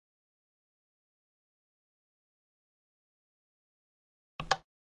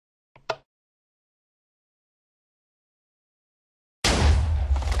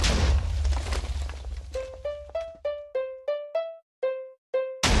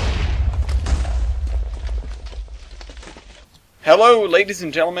Hello, ladies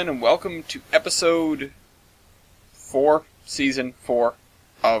and gentlemen, and welcome to episode 4, season 4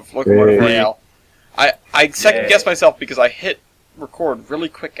 of Locomotive Royale. I second-guessed myself because I hit record really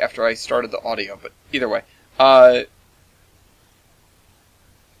quick after I started the audio, but either way.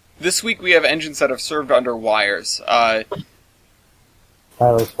 This week we have engines that have served under wires.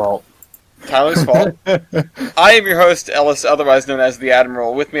 Tyler's fault. Tyler's fault. I am your host, Ellis, otherwise known as the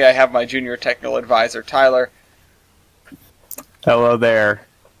Admiral. With me I have my junior technical advisor, Tyler. Hello there.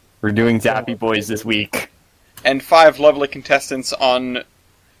 We're doing Zappy Boys this week. And 5 lovely contestants on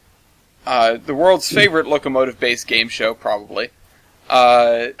the world's favorite locomotive-based game show, probably.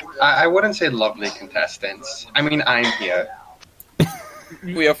 I wouldn't say lovely contestants. I mean, I'm here.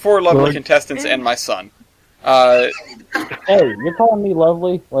 We have 4 lovely contestants and my son. Hey, you're calling me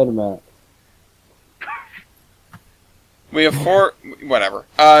lovely? Wait a minute. We have 4... Whatever.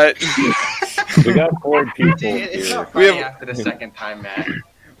 We got 4 people It's here. not funny after the second time, Matt.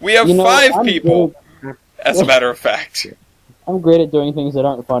 We have 5 people, as a matter of fact. I'm great at doing things that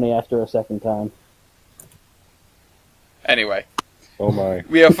aren't funny after a second time. Anyway. Oh my.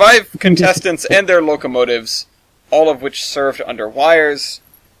 We have 5 contestants and their locomotives, all of which served under wires,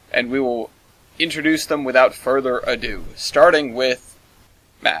 and we will introduce them without further ado, starting with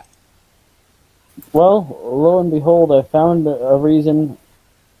Matt. Well, lo and behold, I found a reason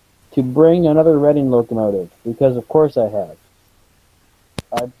to bring another Reading locomotive, because of course I have.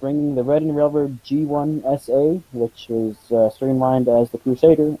 I'm bringing the Reading Railroad G1SA, which is streamlined as the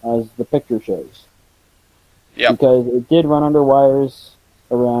Crusader, as the picture shows. Yeah. Because it did run under wires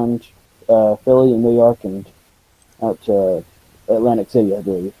around Philly and New York and out to Atlantic City, I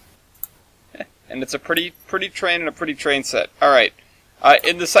believe. And it's a pretty train and a pretty train set. Alright.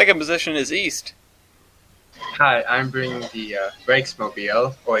 In the second position is East. Hi, I'm bringing the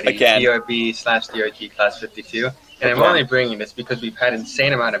Brakesmobile, or the Again. DRB/DRG Class 52, and I'm only bringing this because we've had an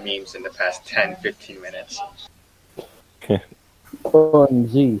insane amount of memes in the past 10-15 minutes.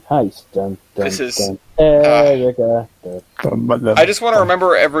 OMG heist. Dun, dun, This is, dun. Erica. Dun. I just want to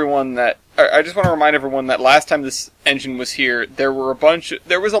remember everyone that... I just want to remind everyone that last time this engine was here, there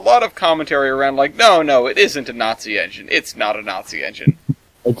was a lot of commentary around like, no, it isn't a Nazi engine. It's not a Nazi engine.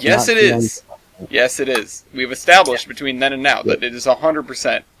 It's Yes, not it is. Yes, it is. We've established between then and now that it is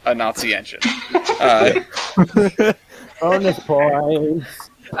 100% a Nazi engine. Bonus points.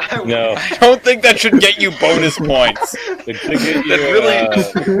 No, I don't think that should get you bonus points. it should get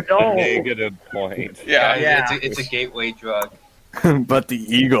you a negative point. Yeah. Yeah, it's a gateway drug. But the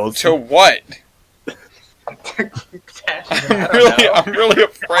Eagles. To what? I I'm really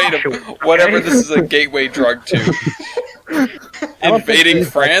afraid of whatever this is a gateway drug to. I don't think Invading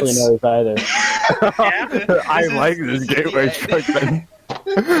Steve actually France? knows either. I like this gateway truck then.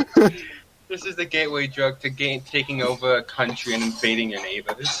 This is the gateway drug to taking over a country and invading your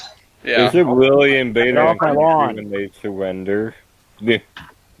neighbors. Yeah. Is it really invading Get a off my country lawn. when they surrender?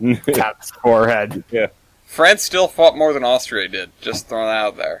 Taps forehead. Yeah. France still fought more than Austria did. Just throwing that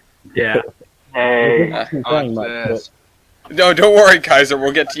out there. Yeah. Hey. On this. No, don't worry, Kaiser.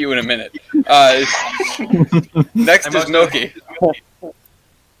 We'll get to you in a minute. Next is Milky.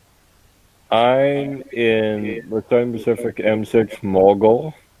 I'm in the Southern Pacific M6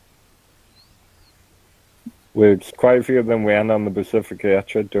 Mogul, which quite a few of them ran on the Pacific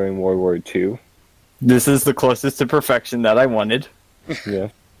Etcha during World War II. This is the closest to perfection that I wanted. Yeah.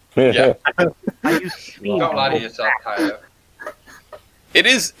 Yeah. Don't lie to yourself, Tyler. It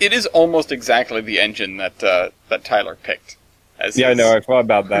is almost exactly the engine that Tyler picked. Yeah, I know. I thought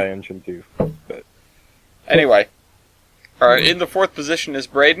about that engine too. But Anyway, in the 4th position is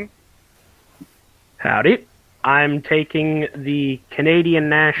Braden. Howdy. I'm taking the Canadian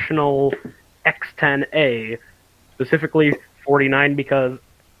National X10A, specifically 49, because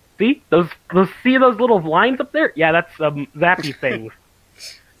see those little lines up there? Yeah, that's zappy things.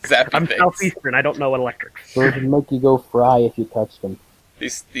 Zappy I'm things. southeastern. I don't know electrics. Those would make you go fry if you touched them.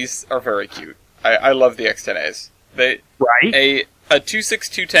 These are very cute. I love the X10As. Right? A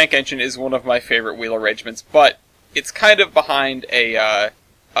 262 tank engine is one of my favorite wheel arrangements, but it's kind of behind a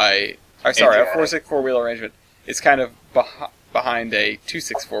 464 wheel arrangement. It's kind of behind a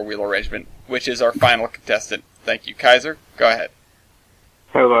 264 wheel arrangement, which is our final contestant. Thank you, Kaiser. Go ahead.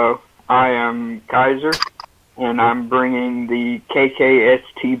 Hello, I am Kaiser, and I'm bringing the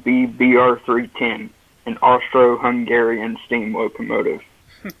KKSTB BR310, an Austro-Hungarian steam locomotive.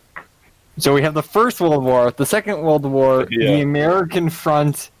 So we have the First World War, the Second World War, Yeah. the American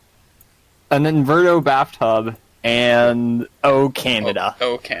Front, an Inverto bathtub, and Canada.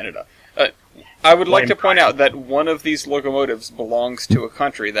 Oh, Canada. I would like to point out that one of these locomotives belongs to a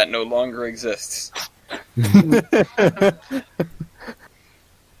country that no longer exists.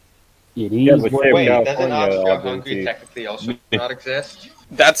 It Yeah, is but what save it Wait, is. doesn't California, Austria-Hungary obviously. technically also not exist?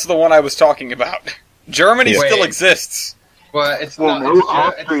 That's the one I was talking about. Germany Yeah. still Wait. exists. Well, it's Well, not. no, It's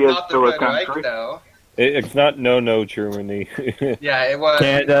Austria is not the still a Third Reich, country. though. It's not no Germany. Yeah, it was.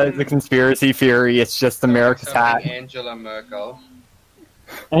 Canada is a conspiracy theory. It's just America's something hat. Angela Merkel.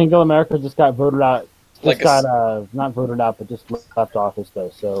 Angela Merkel just got voted out. Just Like a got s- not voted out, but just left office though.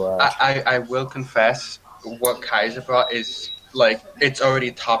 So I will confess, what Kaiser brought is like it's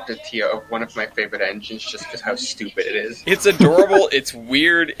already topped the tier of one of my favorite engines, just because how stupid it is. It's adorable, it's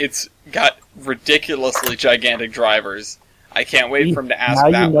weird, it's got ridiculously gigantic drivers. I can't wait for him to ask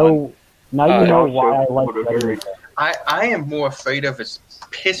now that you know. one. Now you know Also, why I like what a Veteran very- Look. I am more afraid of his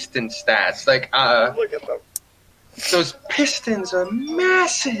piston stats. Like Look at them. those pistons are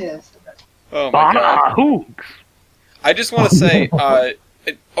massive. Oh my god. Hoogs. I just want to say,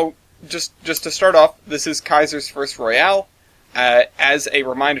 just to start off, this is Kaiser's first Royale. As a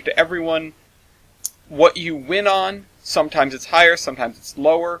reminder to everyone, what you win on, sometimes it's higher, sometimes it's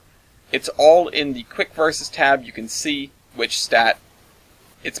lower. It's all in the Quick Versus tab. You can see which stat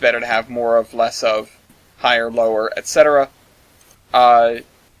it's better to have more of, less of, higher, lower, etc.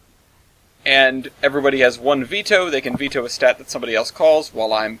 And everybody has one veto. They can veto a stat that somebody else calls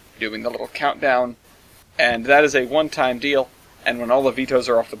while I'm doing the little countdown. And that is a one-time deal. And when all the vetoes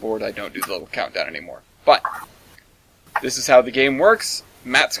are off the board, I don't do the little countdown anymore. But this is how the game works.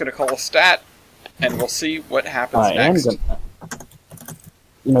 Matt's going to call a stat, and we'll see what happens I am next. gonna.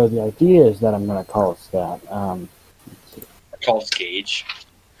 You know, the idea is that I'm gonna call a stat. Calls Gage.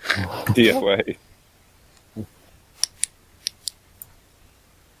 DOA.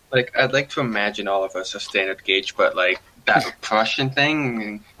 Like I'd like to imagine all of us are standard gauge, but like that Prussian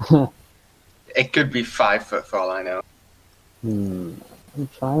thing, it could be 5 foot for all I know. I'm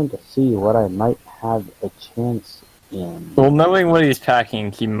trying to see what I might have a chance in. Well, knowing what he's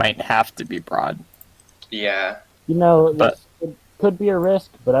packing, he might have to be broad. Yeah. You know, But- it could be a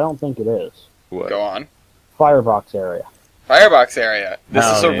risk, but I don't think it is. What? Go on. Firebox area. Firebox area. This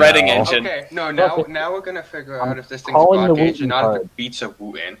is a Oh, Reading no. engine. Okay. No. Okay. Now we're gonna figure I'm out if this thing's calling broad the gauge or Wooten not. If card. it beats a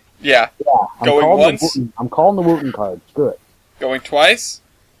Wooten. Yeah. Yeah, I'm Going calling once? I'm calling the Wooten card. Screw it. Going twice.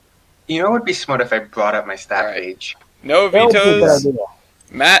 You know, it would be smart if I brought up my stat Alright. page. No That would be a good vetoes. idea.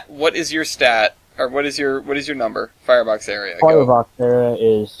 Matt, what is your stat? Or what is your number? Firebox area. Go. Firebox area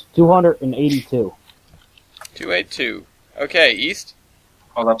is 282. 282. Okay, East.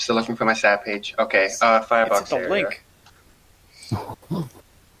 Hold up, still looking for my stat page. Okay. It's Firebox at the area. link.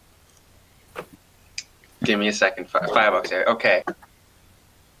 Give me a second. Firebox area. Okay.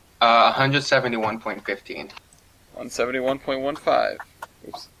 171.15. 171.15.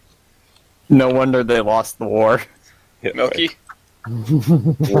 Oops. No wonder they lost the war. Yeah, Milky.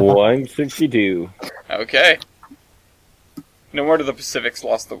 162. Okay. No wonder the Pacifics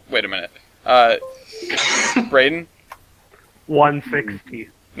lost the. Wait a minute. Braden. 160.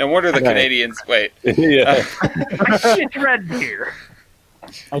 No wonder the Okay. Canadians. Wait. Yeah. It's red here.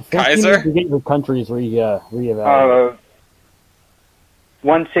 I think Kaiser? you need to get your countries reevaluated.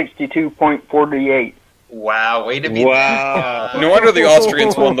 162.48. Wow. Way to be. Wow. No wonder the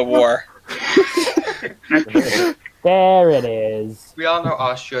Austrians won the war. There it is. We all know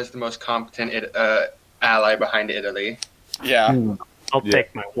Austria is the most competent ally behind Italy. Yeah. I'll Yeah.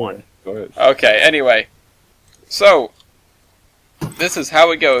 take my one. Go ahead. Okay, anyway. So, this is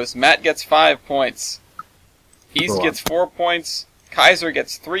how it goes. Matt gets 5 points. East Go on. gets 4 points. Kaiser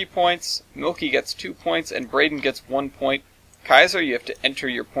gets 3 points. Milky gets 2 points. And Braden gets 1 point. Kaiser, you have to enter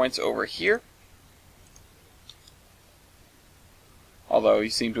your points over here. Although you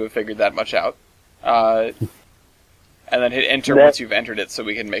seem to have figured that much out. And then hit enter That- once you've entered it so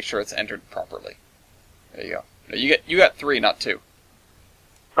we can make sure it's entered properly. There you go. No, you got 3, not 2.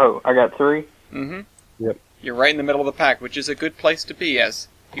 Oh, I got 3? Mm-hmm. Yep. You're right in the middle of the pack, which is a good place to be, as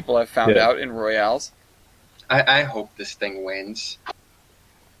people have found Yeah. out in Royales. I hope this thing wins.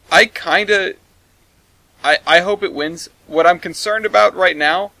 I hope it wins. What I'm concerned about right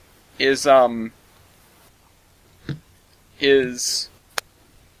now is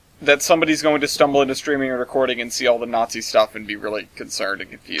that somebody's going to stumble into streaming or recording and see all the Nazi stuff and be really concerned and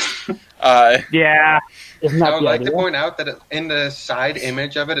confused. Yeah. Isn't I that would the like idea? to point out that in the side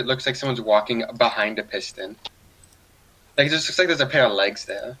image of it, it looks like someone's walking behind a piston. Like, it just looks like there's a pair of legs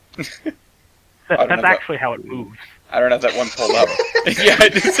there. I don't That's know actually how it moves. I don't have that one pulled up. Yeah, I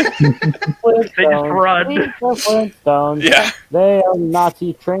just, They just run. Flintstones. yeah. They are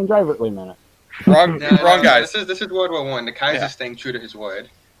Nazi train driver. Wait a minute. Wrong, No, wrong guys. This is World War One. The Kaiser's Yeah. staying true to his word.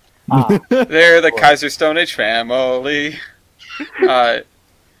 Ah, They're the Kaiser Stone Age family.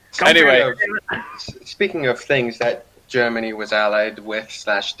 Anyway, Speaking of things that Germany was allied with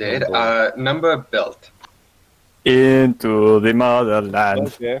 / did. Number built. Into the motherland.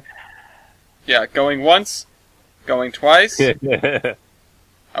 Okay. Yeah, going once, going twice.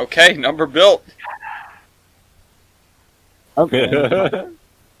 Okay, number built. Okay.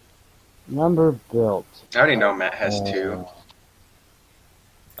 Number built. I already know Matt has 2.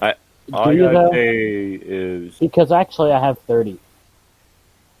 All Do I you gotta though? say is Because actually I have 30.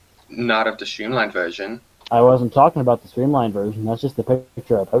 Not of the streamlined version. I wasn't talking about the streamlined version. That's just the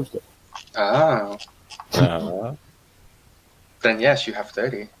picture I posted. Oh. uh, Then yes, you have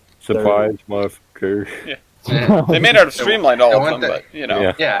 30. surprise, motherfucker. Yeah. They may not have streamlined all I of want them, that- but, you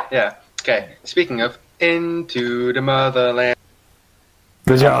know. Yeah. Yeah. Okay. Speaking of, into the motherland.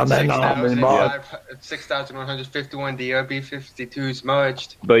 The 6,151 DRB-52s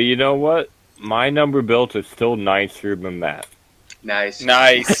merged. But you know what? My number built is still nicer than that. Nice.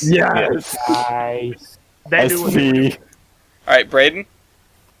 Nice. Yes. Nice. That new one I SP. Alright, Braden.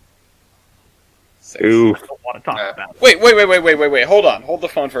 6. Ooh. don't want to talk about. Wait. Hold on. Hold the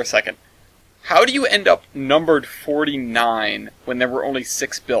phone for a second. How do you end up numbered 49 when there were only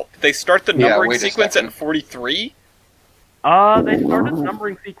 6 built? Did they start the Yeah, numbering wait a sequence second. at 43? They started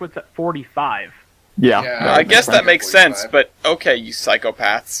numbering sequence at 45. Yeah. I guess that makes 45. sense, but okay, you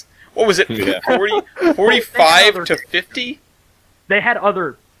psychopaths. What was it, Yeah. 45 to 50? They had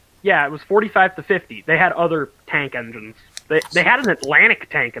other. Yeah, it was 45 to 50. They had other tank engines. They had an Atlantic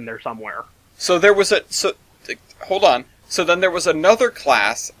tank in there somewhere. So there was hold on. So then there was another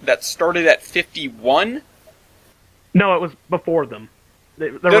class that started at 51? No, it was before them.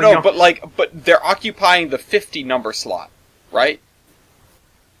 No, but they're occupying the 50 number slot, right?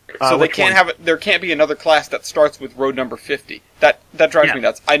 So they which can't one? have it. There can't be another class that starts with road number 50. That drives Yeah. me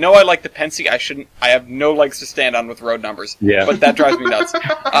nuts. I know I like the Pensy. I have no legs to stand on with road numbers. Yeah. But that drives me nuts.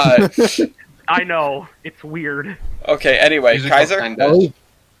 I know it's weird. Okay. Anyway, Musical Kaiser. kind Oh, of-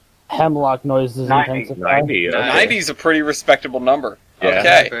 hemlock noises 90. intensify. 90. Okay. 90 is a pretty respectable number. Yeah.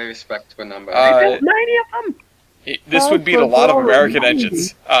 Okay. Very respectable number. Uh, They built 90 of them. This would beat a lot of American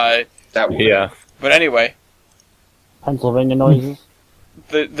engines. that would. Yeah. But anyway, Pennsylvania noises.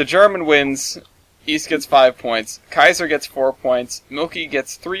 the German wins. East gets 5 points. Kaiser gets 4 points. Milky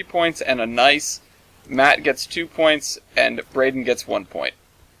gets 3 points and a nice. Matt gets 2 points, and Braden gets 1 point.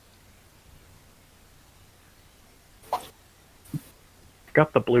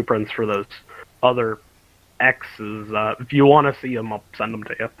 Got the blueprints for those other X's. If you want to see them, I'll send them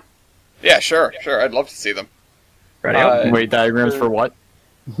to you. Yeah, sure. I'd love to see them. Ready? Wait, diagrams for what?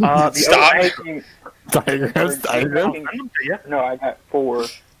 The Stop. Making- Diagrams? I'll Diagrams? send them to you. No, I got 4.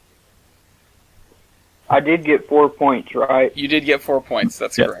 I did get 4 points, right? You did get 4 points.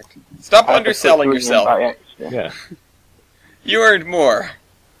 That's correct. Stop I underselling put 3 in yourself. by accident. Yeah. You earned more.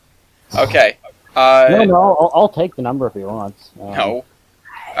 Okay. No, I'll take the number if he wants. No.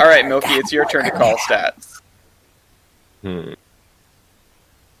 All right, Milky, it's your turn to call stats. Hmm.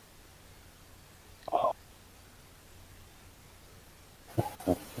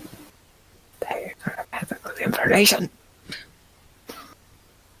 Information.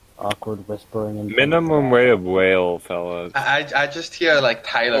 Awkward whispering and Minimum rate of whale, fellas. I just hear like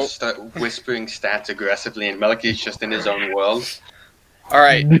Tyler Oh. start whispering stats aggressively, and Melky's just in his own world. All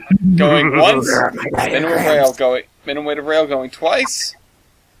right, going once. Minimum weight of rail going twice.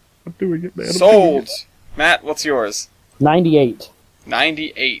 I'm doing it, man. I'm doing Sold. it. Matt, what's yours? 98.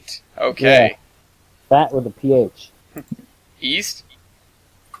 98. Okay. That with a PH. East,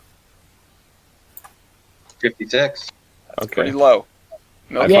 56. pretty Okay. low.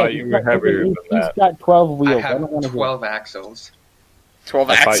 I Milky, thought you were heavier than He's that. got 12 I wheels. I have don't want to 12 axles. 12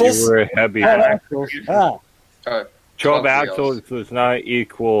 I thought axles? you were heavy. 12 axles. Ah, 12 12 wheels. axles does not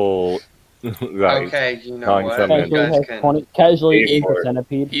equal. Right. Okay, you know Nine what? something. You casually guys has can. 20. Casually 84. 8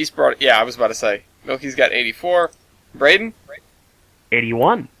 centipede. East brought. Yeah, I was about to say. Milky's got 84. Braden,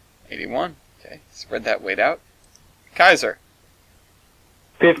 81. 81. Okay, spread that weight out. Kaiser.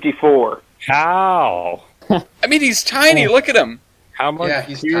 54. How? I mean, he's tiny. Look at him. How much Yeah,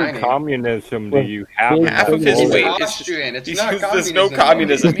 he's pure tiny. communism do With you have? big- in Half that of his world? weight It's is Austrian. It's He's, not there's no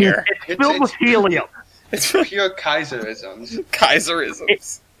communism. communism here. It's filled with helium. It's Pure Kaiserisms.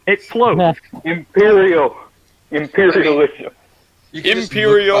 Kaiserisms. It floats. Imperialism. You can just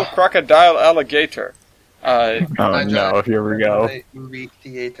Imperial look- crocodile alligator. Oh I no, drive- here we go. Movie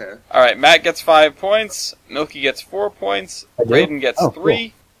theater. All right, Matt gets 5 points. Milky gets 4 points. I do? Braden gets Oh,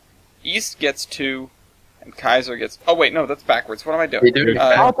 3. East gets 2. And Kaiser gets. Oh wait, no, that's backwards. What am I doing? They do.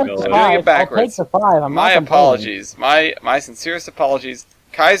 I'll take I'm the doing 5. I'll take backwards. the 5. I'm My not complaining. apologies. My sincerest apologies.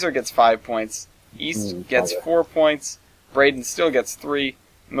 Kaiser gets 5 points. East gets Kaiser. 4 points. Braden still gets 3.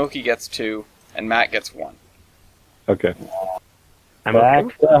 Milky gets 2. And Matt gets 1. Okay. I'm okay Back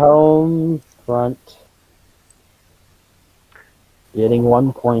with to home front. Getting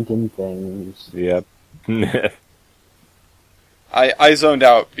 1 point in things. Yep. I zoned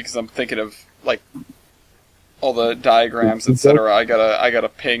out because I'm thinking of like all the diagrams, etc. I got a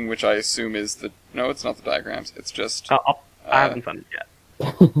ping, which I assume is the no, it's not the diagrams. It's just I haven't sent it yet.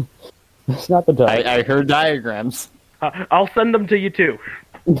 It's not the dog. I heard diagrams. I'll send them to you too.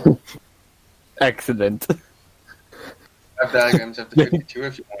 Excellent. I have diagrams of the 52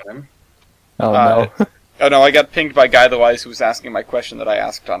 if you want them. Oh no. Oh no, I got pinged by Guy the Wise, who was asking my question that I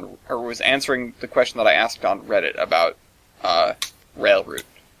asked on, or was answering the question that I asked on Reddit about Railroute.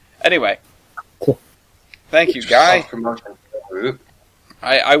 Anyway, thank you, Guy. Self-promotion. Root.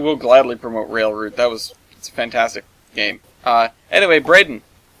 I will gladly promote Railroute. It's a fantastic game. Anyway, Braden,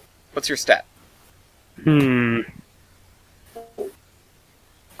 what's your stat?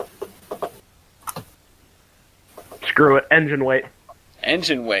 Screw it. Engine weight.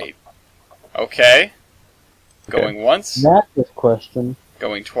 Engine weight. Okay. Going once. Not this question.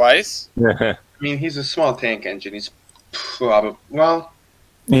 Going twice. I mean, he's a small tank engine. He's probably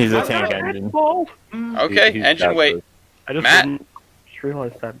He's a tank engine. Okay, He's engine got weight. this. I just Matt? didn't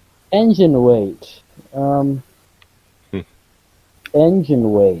realize that. Engine weight.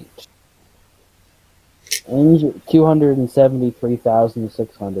 Engine weight. Engine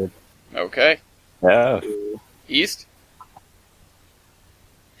 273,600. Okay. Yeah. East.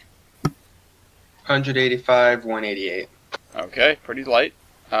 185, 188. Okay, pretty light.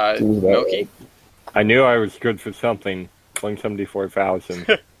 Seems that Milky. I knew I was good for something. 174,000.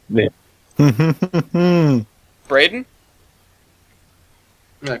 Braden,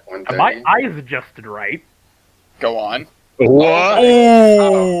 Like My 130. eyes adjusted right. go on. What?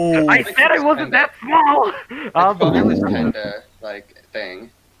 Oh! I said I wasn't that small. That was kind of like a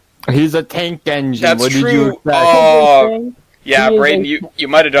thing. He's a tank engine. That's what did true. you expect? Oh, yeah, He is Braden, a- you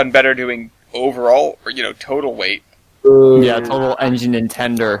might have done better doing overall, or total weight. Yeah, total engine and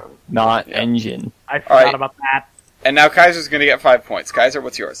tender, not Yeah. engine. I forgot Alright. about that. And now Kaiser's going to get 5 points. Kaiser,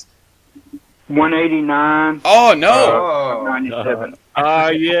 what's yours? 189. Oh no! Oh, 97.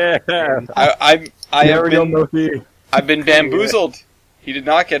 Yeah. I've been bamboozled. He did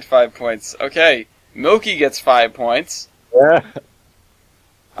not get 5 points. Okay, Milky gets 5 points. Yeah.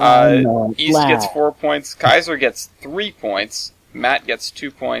 No, East flat. gets 4 points. Kaiser gets 3 points. Matt gets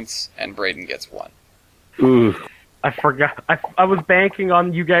 2 points, and Braden gets 1. Ooh. I forgot. I was banking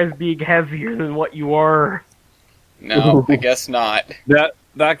on you guys being heavier than what you are. No, I guess not.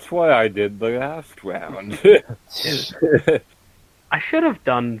 That's what I did the last round. I should have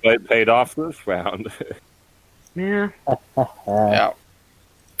done. But it paid off this round. Yeah. Yeah.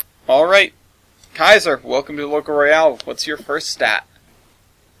 All right, Kaiser, welcome to Local Royale. What's your first stat?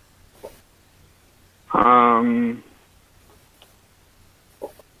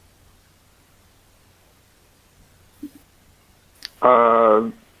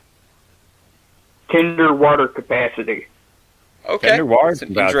 Tender water capacity. Okay, Tender water that's an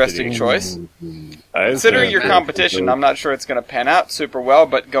capacity. interesting choice. That is Considering your a- competition, I'm not sure it's going to pan out super well,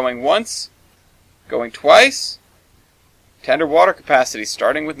 but going once, going twice, tender water capacity,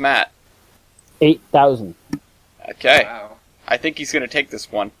 starting with Matt. 8,000. Okay, wow. I think he's going to take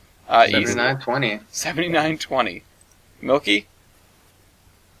this one. East, 7920. 7920. Milky?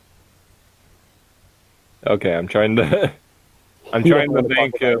 Okay, I'm trying to. I'm You trying don't to wanna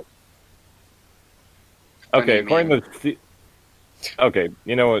think. talk about What do Okay, you according mean? to. Okay,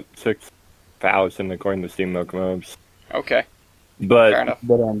 you know what? 6,000 according to Steam Locomotives. Okay, fair But enough.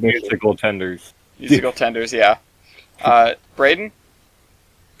 Bit ambitious. musical tenders. Musical tenders, yeah. Braden?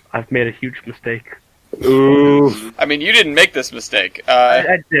 I've made a huge mistake. Ooh. I mean, you didn't make this mistake.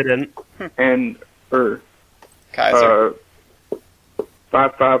 I didn't. And, Kaiser.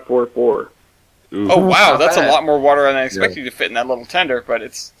 5544. Oh wow, Not that's a bad. lot more water than I expected you to fit in that little tender, but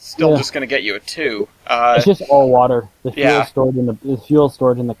it's still Yeah. just going to get you a 2. It's just all water. The fuel yeah. stored in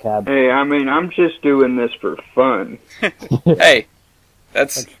the cab. Hey, I mean, I'm just doing this for fun. Hey,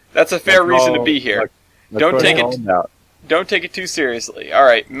 that's a fair That's reason to all- be here. That's Don't what take it's it- all about. Don't take it too seriously. All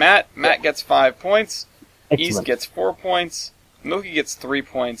right, Matt gets 5 points. East Excellent. gets 4 points. Milky gets 3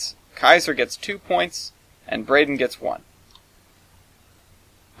 points. Kaiser gets 2 points, and Braden gets 1.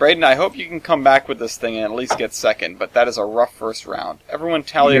 Braden, I hope you can come back with this thing and at least get second, but that is a rough first round. Everyone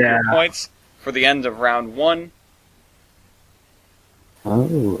tally up your Yeah. points for the end of round 1.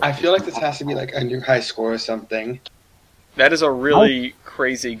 Oh. I feel like this has to be like a new high score or something. That is a really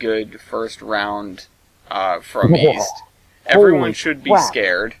crazy good first round from Whoa. East. Everyone Holy should be crap.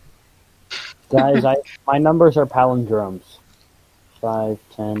 scared. Guys, my numbers are palindromes. 5,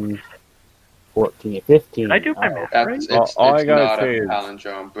 10, 14, 15. Did I do my math That's right? it's All I it's gotta not a say is-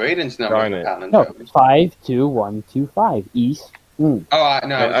 palindrome. Braden's number Darn is a it. No, palindrome. 5, 2, 1, 2, 5. East. Oh, I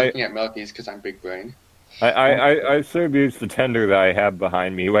was I- looking at Milky's because I'm big brain. I should abuse the tender that I have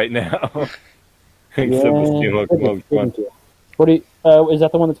behind me right now. Except Yeah, for Steam Locomotive. shouldn't you? What do you, is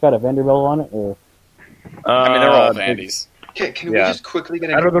that the one that's got a Vanderbilt on it? Or? I mean, they're all Vandy's. Okay, can we Yeah. just quickly get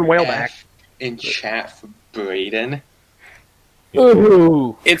Better an than Whaleback. F in chat for Braden?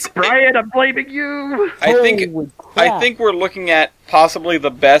 Ooh! It's. Brian, I'm blaming you. I think. Holy I crap. think we're looking at possibly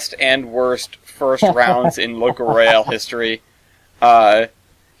the best and worst first rounds in local Royale history.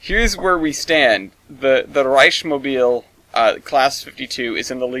 Here's where we stand. The Reichsmobile Class 52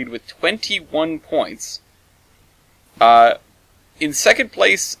 is in the lead with 21 points. In second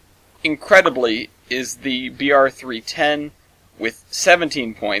place, incredibly, is the BR310 with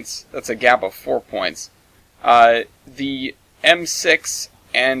 17 points. That's a gap of 4 points. The M6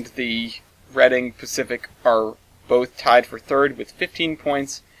 and the Reading Pacific are both tied for third with 15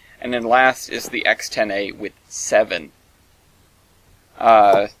 points, and then last is the X10A with 7.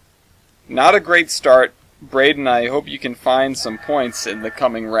 Not a great start. Braden, I hope you can find some points in the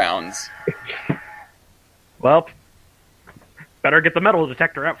coming rounds. Well, better get the metal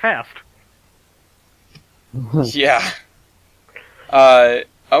detector out fast. Yeah.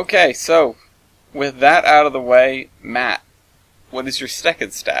 Okay, so, with that out of the way, Matt, what is your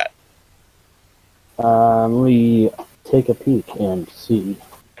second stat? Let me take a peek and see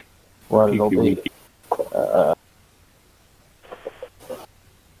what it'll be.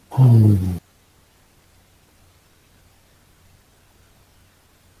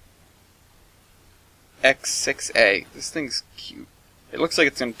 X6A. This thing's cute. It looks like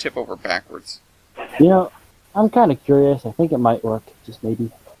it's going to tip over backwards. You know, I'm kind of curious. I think it might work. Just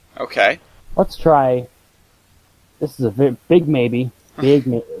maybe. Okay. Let's try. This is a big maybe.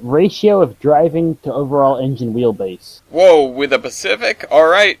 Ratio of driving to overall engine wheelbase. Whoa, with a Pacific?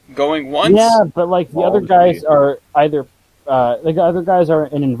 Alright, going once? Yeah, but like the other guys are either the other guys are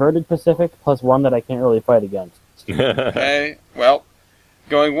an inverted Pacific plus one that I can't really fight against. Okay, well,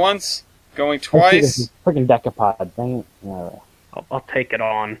 going once, going This twice. is freaking decapod. Dang it! Yeah. I'll take it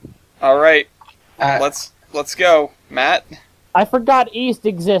on. Alright, Uh, let's go. Matt? I forgot East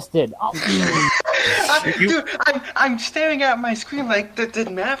existed. Oh. Dude, I'm staring at my screen like,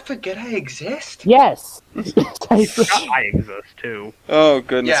 did Matt forget I exist? Yes. I exist too. Oh,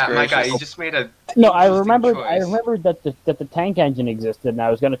 goodness Yeah, my gracious. guy, you just made a No, I interesting remembered. choice. I remembered that the tank engine existed, and I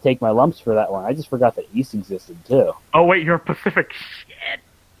was going to take my lumps for that one. I just forgot that East existed too. Oh wait, you're Pacific. Shit.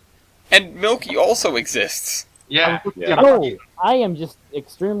 And Milky also exists. Yeah. Yeah. Oh, I am just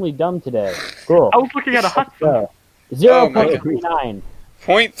extremely dumb today. Cool. I was looking at a Hudson. So, Oh, my 0.39.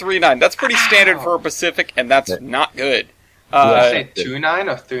 0.39. That's pretty standard for a Pacific, and that's not good. Did you Uh, say 2.9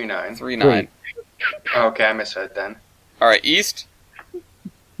 or 3.9? 3.9. Okay, I misheard then. Alright, East?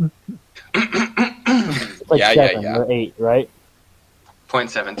 It's like Yeah, 7 yeah. or 8, right?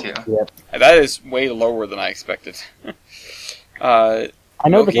 0.72. That is way lower than I expected. I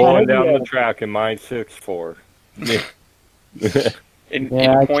know the Going down Canadian. the track in my 6.4. in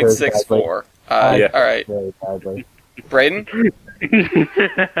Yeah, I chose 0.64. Yeah. Alright, Very badly. Braden?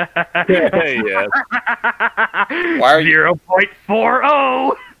 Yes. Why are you...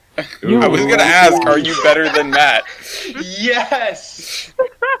 0.40. I was gonna ask, are you better than Matt? Yes!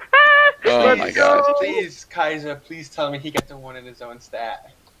 Oh my god. Please, Kaiser, please tell me he gets a 1 in his own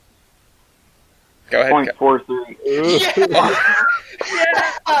stat. Go ahead. 0.43.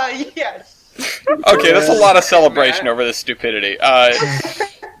 Yeah! Yes! Okay, that's a lot of celebration over this stupidity.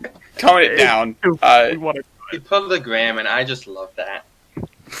 Tone it down. He pulled the gram, and I just love that.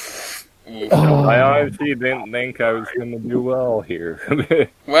 I honestly didn't think I was going to do well here.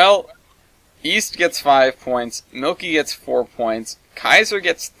 Well, East gets 5 points, Milky gets 4 points, Kaiser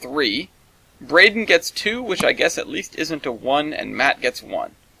gets 3, Braden gets 2, which I guess at least isn't a 1, and Matt gets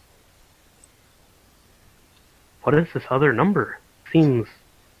 1. What is this other number? Seems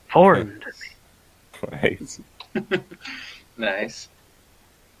foreign to me. Right. Nice.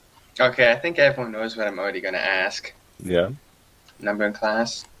 Okay, I think everyone knows what I'm already going to ask. Yeah. Number in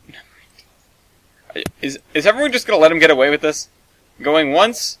class? Is everyone just gonna let him get away with this? Going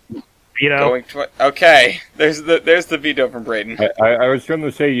once, Veto. going twice. Okay, there's the veto from Braden. I was going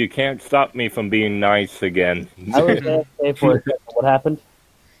to say you can't stop me from being nice again. I was going to say for a second, what happened?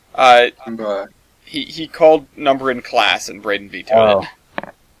 Number... He called number in class, and Braden vetoed Oh, it.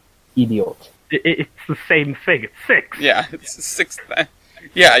 idiot. It's the same thing. It's 6. Yeah, it's the 6th.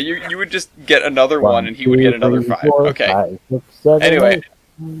 Yeah, you would just get another 1, and he would get another 5. Okay. 5, 6, 7, Anyway.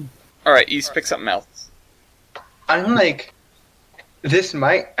 8. All right, East, pick something else. I'm like This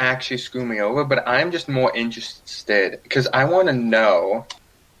might actually screw me over, but I'm just more interested because I want to know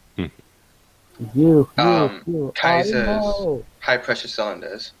You. Kaiser's I know. high pressure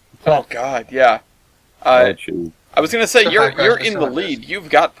cylinders. Oh God, yeah. Oh, gee. I was gonna say So you're high pressure in the cylinders. lead. You've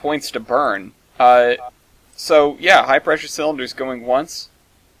got points to burn. So yeah, high pressure cylinders going once,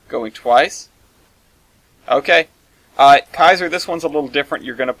 going twice. Okay. Kaiser, this one's a little different.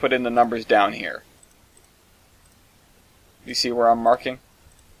 You're gonna put in the numbers down here. You see where I'm marking?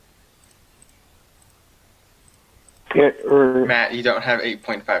 Matt, you don't have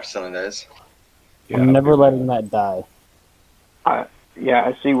 8.5 cylinders. I'm never letting that die. Yeah,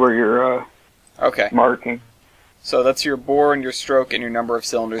 I see where you're Okay. marking. So that's your bore and your stroke and your number of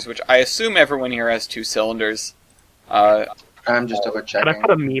cylinders, which I assume everyone here has 2 cylinders. I'm just double Can I checking.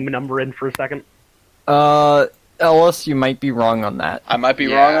 put a meme number in for a second? Ellis, you might be wrong on that. I might be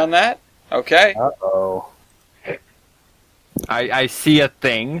Yeah. wrong on that. Okay. Uh-oh. I see a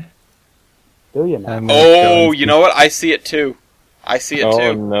thing. Do you now? I'm gonna go Oh, and you know what? I see it too. I see it Oh,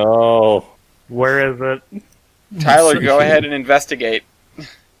 too. no. Where is it? Tyler, go ahead and investigate.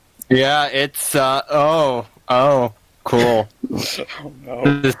 Yeah, it's cool. Oh no.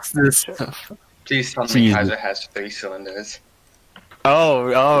 This Please tell me Jesus. Kaiser has 3 cylinders. you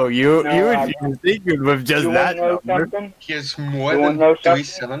No, would be thinking with just You that want to know number. something? He has more You wanna than know 3 something?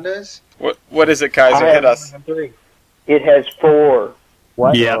 cylinders? What is it, Kaiser? I Hit have us. 3. It has 4.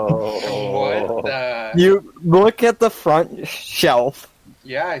 What? Yep. What the? You look at the front shelf,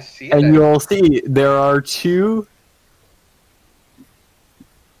 Yeah, I see and that. you'll see there are 2.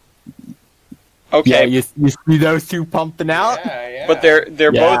 Okay, Yeah, you see those 2 pumping out. Yeah. but they're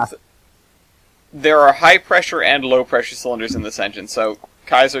Yeah. both. There are high pressure and low pressure cylinders in this engine. So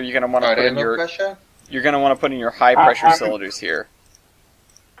Kaiser, you're gonna want to Are put they in low your pressure? high pressure cylinders here.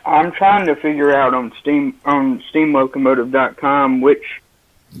 I'm trying to figure out on steamlocomotive.com which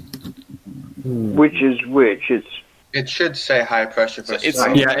is which. It's It should say high pressure So versus it's-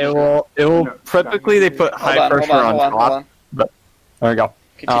 low Yeah, pressure. it will. No, Typically, they put Hold high on, pressure hold on on, hold top. on. There we go.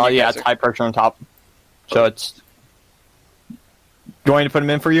 Continue, Oh yeah, Kaiser. it's high pressure on top. So it's going to put them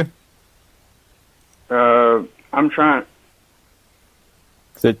in for you. I'm trying.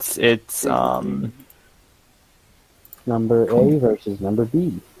 It's Number A versus number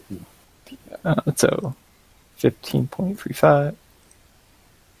B. so 15.35.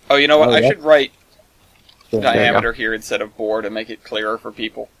 Oh, you know what? Oh, I yeah. should write Yeah. diameter here instead of bore to make it clearer for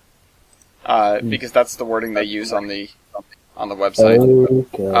people. Because that's the wording they use on the website.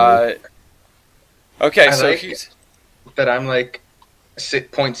 Okay. Okay, I so like he's that I'm like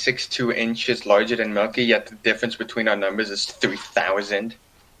 0.62 inches larger than Milky, yet the difference between our numbers is 3,000.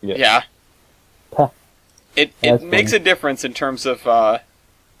 yeah. Huh. It That's makes funny. a difference in terms of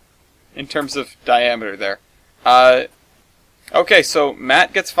diameter there. Okay, so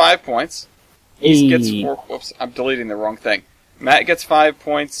Matt gets 5 points. East gets Hey. 4. Whoops, I'm deleting the wrong thing. Matt gets 5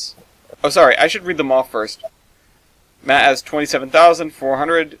 points. Oh, sorry, I should read them off first. Matt has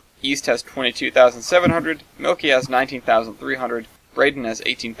 27,400. East has 22,700. Milky has 19,300. Braden has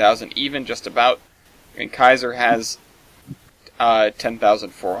 18,000, even just about. And Kaiser has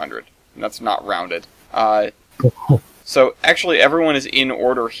 10,400. And that's not rounded. So actually, everyone is in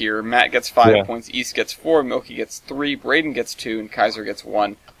order here. Matt gets 5 Yeah. points. East gets 4. Milky gets 3. Braden gets 2, and Kaiser gets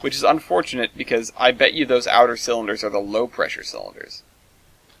 1. Which is unfortunate because I bet you those outer cylinders are the low pressure cylinders.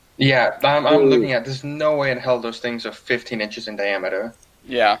 Yeah, I'm looking at. There's no way in hell those things are 15 inches in diameter,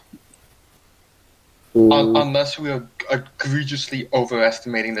 Yeah. unless we are egregiously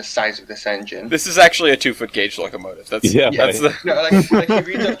overestimating the size of this engine. This is actually a 2-foot gauge locomotive. That's Yeah. That's the No, like you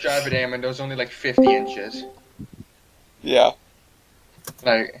read up driver diameter, and there's only like 50 inches. yeah.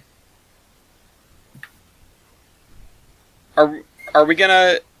 Like, Are we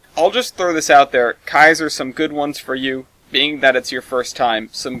gonna? I'll just throw this out there. Kaiser, some good ones for you. Being that it's your first time,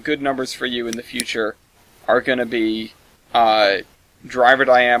 some good numbers for you in the future are gonna be driver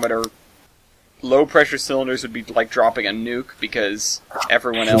diameter. Low pressure cylinders would be like dropping a nuke because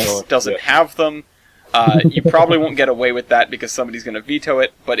everyone else doesn't have them. You probably won't get away with that because somebody's going to veto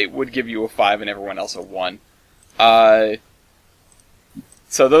it, but it would give you a 5 and everyone else a 1.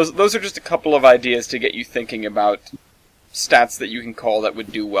 So those are just a couple of ideas to get you thinking about stats that you can call that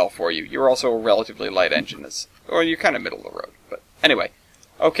would do well for you. You're also a relatively light engine, or you're kind of middle of the road. But anyway,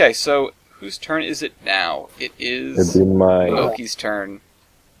 okay. So whose turn is it now? It It'd is be my... Loki's turn.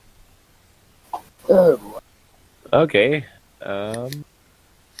 Okay.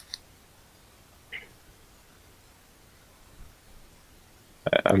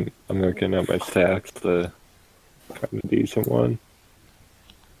 I'm looking at my stacks to find a decent one.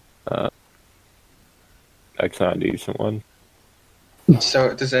 That's not a decent one.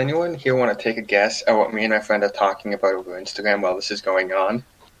 So, does anyone here want to take a guess at what me and my friend are talking about over Instagram while this is going on?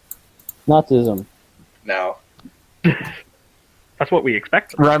 Nazism. No. That's what we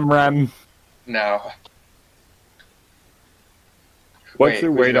expected. Rem. No. What's Wait,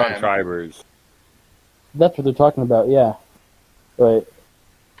 your who's weight on Rem? Tribers? That's what they're talking about, yeah. But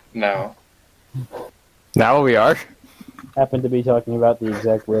No. Now we are. happen to be talking about the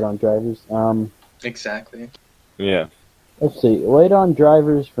exact weight on drivers. Exactly. Yeah. Let's see. Weight on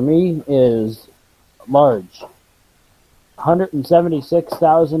drivers for me is large.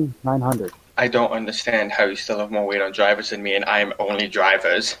 176,900. I don't understand how you still have more weight on drivers than me, and I'm only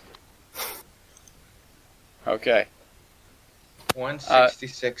drivers. Okay.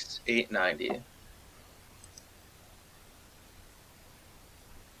 166,890.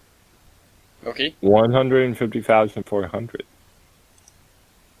 Milky? 150,400.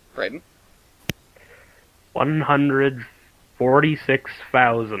 Braden?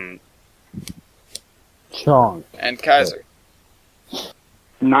 146,000. Chong. And Kaiser?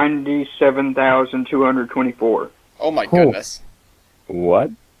 97,224. Oh my Cool. goodness.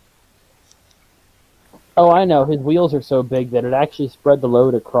 What? Oh, I know. His wheels are so big that it actually spread the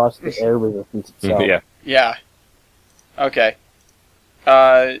load across the air resistance itself. Yeah. Yeah. Okay.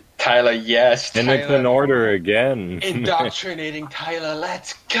 Tyler, yes. And it's in Tyler. order again. Indoctrinating Tyler,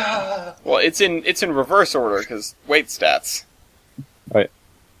 let's go! Well, it's in reverse order because weight stats. Right.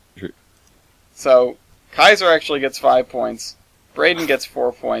 So Kaiser actually gets 5 points, Braden gets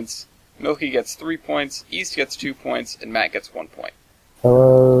 4 points, Milky gets 3 points, East gets 2 points, and Matt gets 1 point.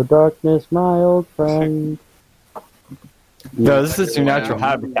 Hello, darkness, my old friend. No, this is your natural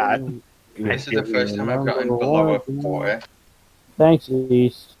habitat. This is the first time I've gotten below a 4. Thanks,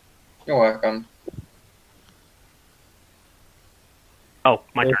 East. You're welcome. Oh,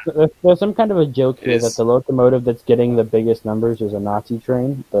 my turn. There's some kind of a joke here Is- that the locomotive that's getting the biggest numbers is a Nazi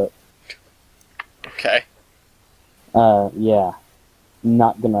train, but Okay. yeah,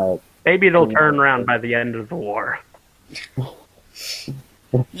 not gonna. Maybe it'll turn around by the end of the war.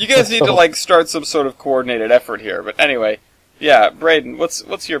 You guys need to like start some sort of coordinated effort here. But anyway, yeah, Braden,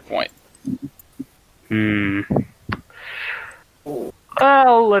 what's your point?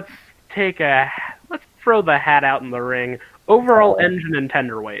 Well, let's throw the hat out in the ring. Overall engine and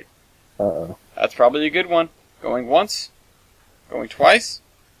tender weight. Uh-oh. That's probably a good one. Going once, going twice.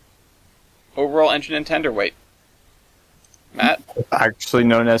 Overall engine and tender weight. Matt? Actually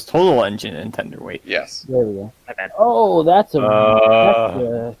known as total engine and tender weight. Yes. There we go. My bad. Oh, that's a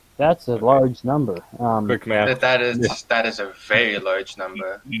large number. Quick math. That is a very large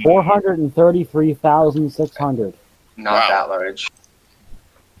number. 433,600. Not Wow. that large.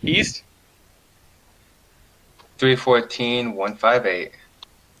 East? 314,158.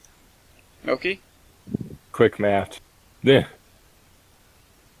 Milky? Quick math. Yeah.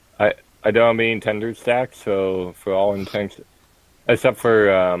 I don't mean tender stack, so for all intents, except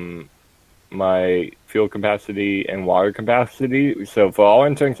for my fuel capacity and water capacity, so for all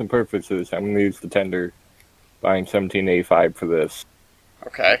intents and purposes, I'm going to use the tender buying 1785 for this.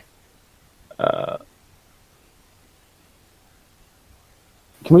 Okay.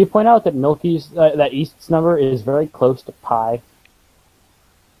 Can we point out that Milky's that East's number is very close to pi?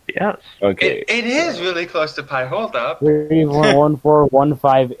 Yes. Okay. It is really close to pi. Hold up.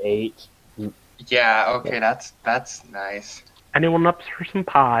 3.14158. Yeah, okay, that's nice. Anyone up for some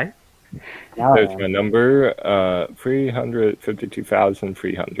pie? Now I There's am. my number,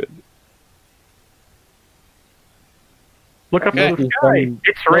 352,300. Look up Okay. in the Milky's sky. done-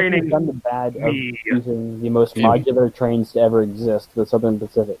 It's Milky's raining. done the bad of Me. using the most modular trains to ever exist, the Southern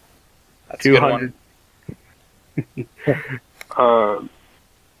Pacific. That's a good 200. one.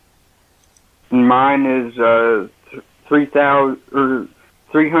 Mine is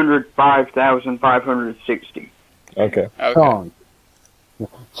 305,560. Okay. Okay. Wrong.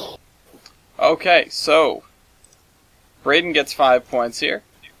 Okay, so Braden gets 5 points here.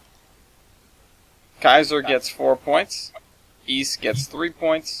 Kaiser gets 4 points. East gets 3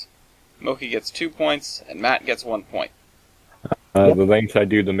 points. Milky gets 2 points, and Matt gets 1 point. The lengths I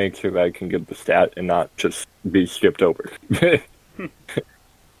do to make sure that I can get the stat and not just be skipped over.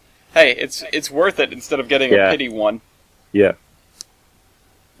 Hey, it's worth it instead of getting Yeah. a pity one. Yeah.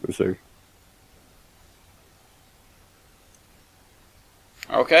 For sure.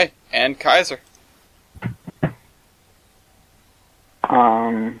 Okay, and Kaiser.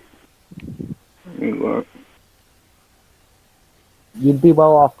 Let me look. You'd be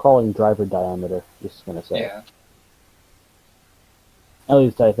well off calling driver diameter, just gonna say. Yeah. At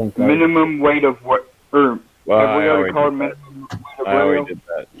least I think that. Minimum weight of what? Or Well, have I we already already called did minimum weight of I already rail? did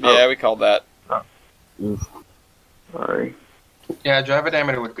that. Yeah, we called that. Oof. Sorry. Yeah, driver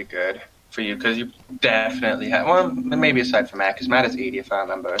diameter would be good for you because you definitely have. Well, maybe aside from Matt, because Matt is 80 if I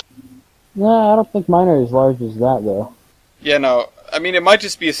remember. No, I don't think mine are as large as that though. Yeah, no. I mean, it might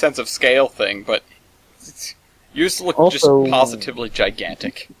just be a sense of scale thing, but yours look just Also- positively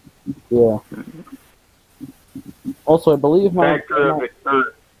gigantic. Yeah. Also, I believe my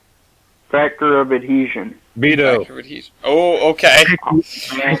Factor of adhesion. Beto. Oh, okay.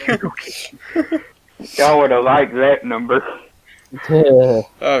 Y'all would have liked that number. Yeah.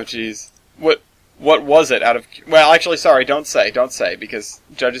 Oh, jeez. What was it out of... Well, actually, sorry, don't say, because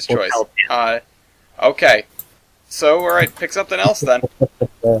judge's choice. Okay. So, alright, pick something else then.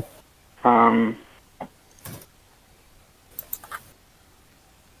 Um,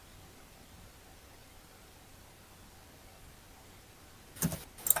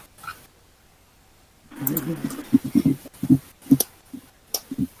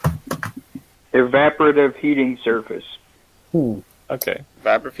 evaporative heating surface. Okay.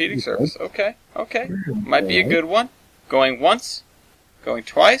 Evaporative heating surface. Okay. Might be a good one. Going once. Going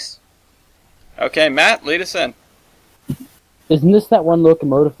twice. Okay, Matt, lead us in. Isn't this that one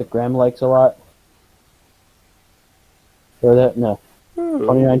locomotive that Graham likes a lot? Or that, no.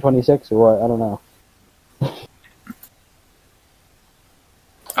 2926 or what? I don't know.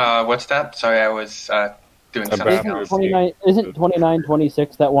 What's that? Sorry, I was doing something Evaporative else. 29, isn't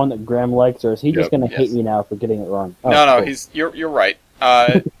 2926 that one that Graham likes, or is he just Yep. going to Yes. hate me now for getting it wrong? Oh, No, cool. you're right.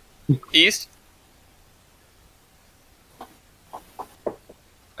 East.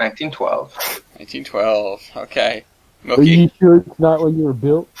 1912. 1912. Okay. Are Milky. you sure it's not when you were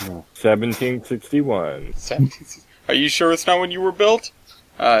built? No. 1761. 17. Are you sure it's not when you were built?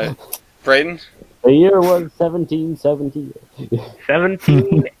 Braden. The year was 1770.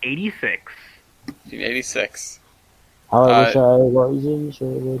 1786. 1986. How I wish I was in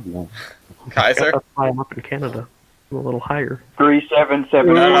Sherwood. No. Kaiser. That's why I'm up in Canada. I'm a little higher.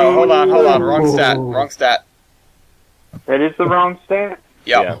 3770. No, hold on. Wrong stat. That is the wrong stat?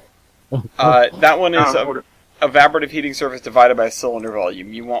 Yep. That one is Oh, evaporative heating surface divided by cylinder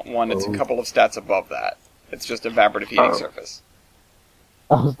volume. You want one that's a couple of stats above that. It's just evaporative heating surface.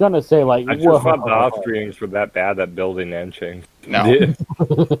 I was going to say, like, I just thought the Austrians were that bad at building engines. No. Yeah.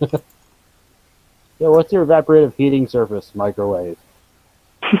 Yeah, what's your evaporative heating surface? Microwave.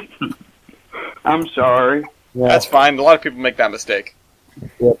 I'm sorry. Yeah. That's fine. A lot of people make that mistake.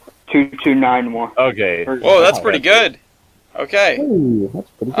 2291. Okay. Whoa, that's pretty good. Okay. Ooh, that's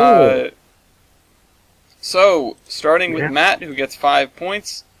pretty good. So, starting with Yeah. Matt, who gets 5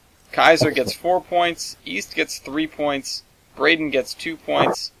 points. Kaiser gets 4 points. East gets 3 points. Braden gets 2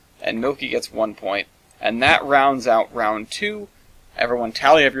 points. And Milky gets 1 point. And that rounds out round 2. Everyone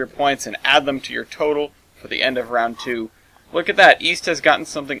tally up your points and add them to your total for the end of round 2. Look at that. East has gotten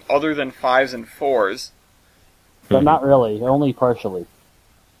something other than 5s and 4s. But not really, only partially.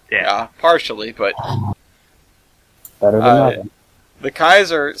 Yeah. Partially, but Better than nothing. the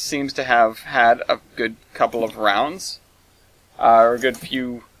Kaiser seems to have had a good couple of rounds. Or a good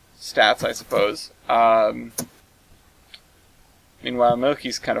few stats, I suppose. Meanwhile,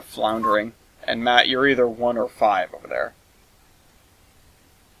 Milky's kind of floundering. And Matt, you're either 1 or 5 over there.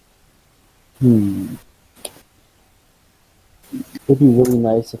 It'd be really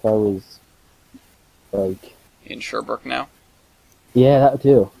nice if I was, like... In Sherbrooke now. Yeah, that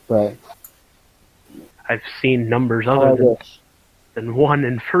too, but... I've seen numbers I other wish. than 1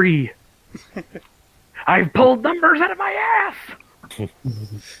 and 3. I've pulled numbers out of my ass!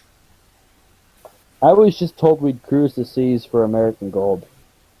 I was just told we'd cruise the seas for American gold.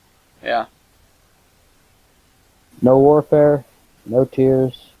 Yeah. No warfare, no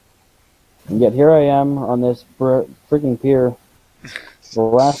tears. And yet here I am on this freaking pier, the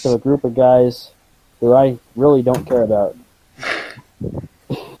last of a group of guys who I really don't care about.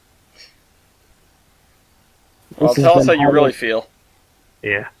 Well, This has tell us been how you really feel.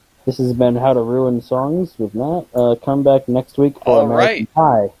 Yeah. This has been How to Ruin Songs with Matt. Come back next week for All American right.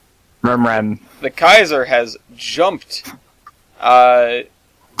 Pie. Rem. The Kaiser has jumped.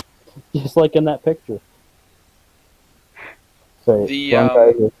 Just like in that picture. Say, The, John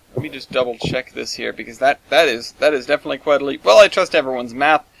Kaiser. Let me just double check this here because that is definitely quite a leap. Well, I trust everyone's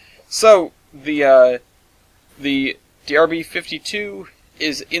math. So the DRB 52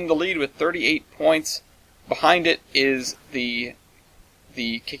 is in the lead with 38 points. Behind it is the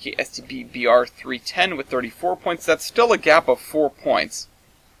KKSTB BR 310 with 34 points. That's still a gap of 4 points,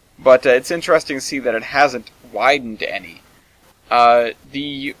 but it's interesting to see that it hasn't widened any. Wait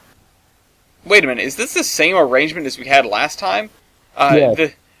a minute, is this the same arrangement as we had last time?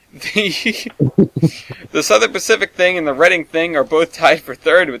 Yes. The Southern Pacific thing and the Reading thing are both tied for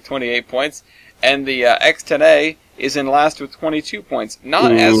third with 28 points, and the X10A is in last with 22 points.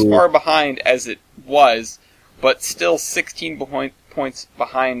 Not as far behind as it was, but still 16 points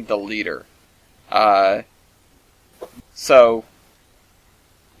behind the leader. So,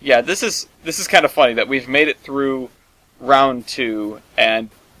 yeah, this is kind of funny that we've made it through round 2, and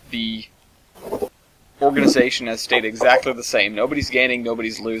the organization has stayed exactly the same. Nobody's gaining,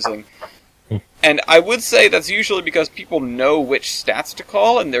 nobody's losing. And I would say that's usually because people know which stats to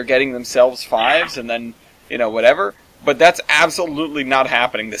call, and they're getting themselves 5s, and then, whatever. But that's absolutely not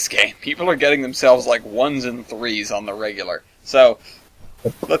happening this game. People are getting themselves like 1s and 3s on the regular. So,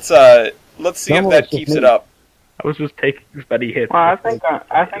 let's see if that keeps it up. I was just taking steady hits. Well,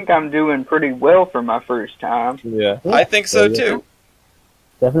 I think I'm doing pretty well for my first time. Yeah. I think so too.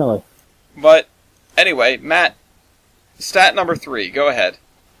 Definitely. But anyway, Matt, stat number 3. Go ahead.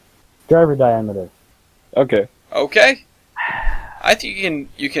 Driver diameter. Okay. Okay. I think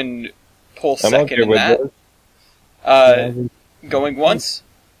you can pull I'm second okay in with that. this. Going once,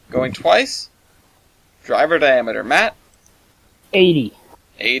 going twice. Driver diameter, Matt. 80.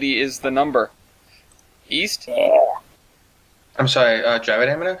 80 is the number. East. I'm sorry, driver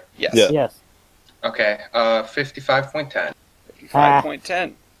diameter? Yes. Yeah. Yes. Okay, 55.10.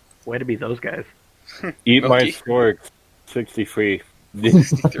 55.10. Way to be those guys. Eat my Milky. score. 63.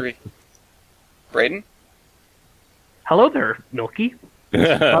 63. Braden. Hello there, Milky.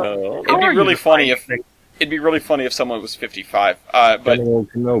 Hello. It'd be really funny if someone was 55. But General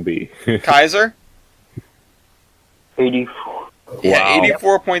Kenobi. Kaiser. 84. Yeah, Wow.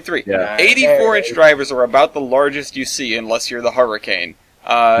 84.3. Yeah. 84-inch drivers are about the largest you see, unless you're the Hurricane.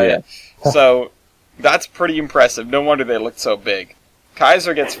 So that's pretty impressive. No wonder they looked so big.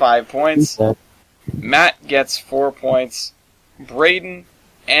 Kaiser gets 5 points. Matt gets 4 points. Braden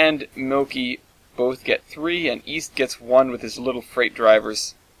and Milky both get 3, and East gets 1 with his little freight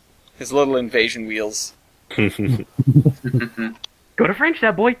drivers, his little invasion wheels. Go to France,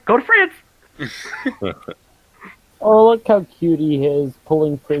 that boy. Go to France. Oh, look how cute he is,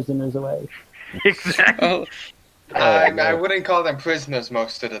 pulling prisoners away. Exactly. Oh, I wouldn't call them prisoners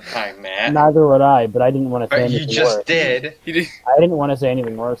most of the time, man. Neither would I, but I didn't want to say But you anything just worse. did. he did. I didn't want to say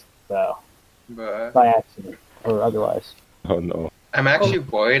anything worse, though, But by accident or otherwise. Oh no. I'm actually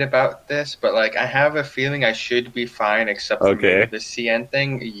worried about this, but I have a feeling I should be fine except for Okay. maybe the CN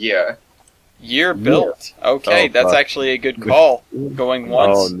thing. Yeah. Year built. Okay, Oh, that's fuck. actually a good call. Going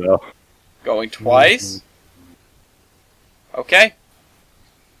once, Oh no. going twice. Okay.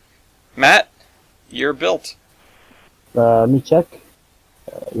 Matt, year built. Let me check.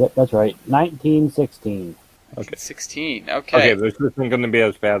 Yep, that's right. 1916. Okay. 16. Okay, Okay. this isn't going to be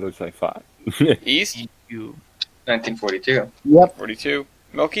as bad as I thought. East, You 1942. Yep. 42.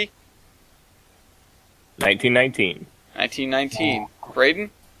 Milky, 1919. 1919.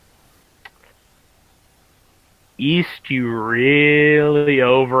 Braden, East, you really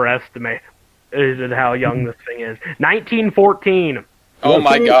overestimate how young this thing is. 1914. oh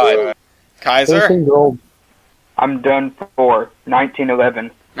my god. Kaiser, 18 gold. I'm done for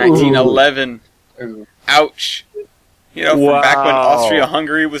 1911. 1911. Ooh. Ouch. From back when Wow.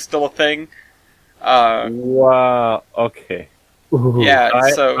 Austria-Hungary was still a thing. Wow. Okay. Ooh. Yeah,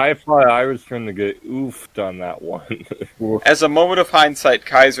 I so thought I was going to get oofed on that one. as a moment of hindsight,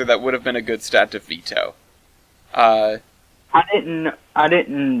 Kaiser, that would have been a good stat to veto. I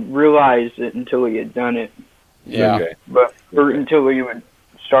didn't realize it until he had done it, Yeah. Okay. or until you had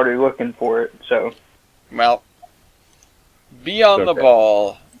started looking for it. So Well, be on the Okay.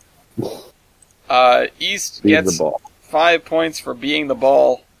 ball. East Leave gets the ball. 5 points for being the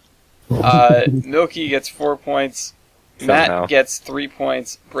ball. Milky gets 4 points. Somehow. Matt gets 3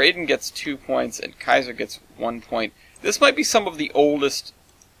 points. Braden gets 2 points, and Kaiser gets 1 point. This might be some of the oldest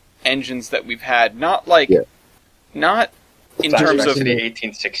engines that we've had. Not not in terms of Especially the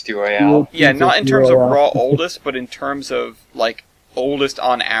 1860 Royale. not in terms of raw oldest, but in terms of oldest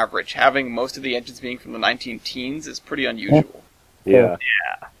on average. Having most of the engines being from the 19-teens is pretty unusual. Yeah.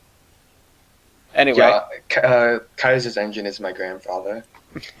 Anyway, Yeah, Kaiser's engine is my grandfather.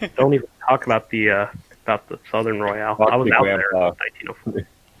 Don't even talk about the Southern Royale. Fuck I was the out there in grandpa. 1904.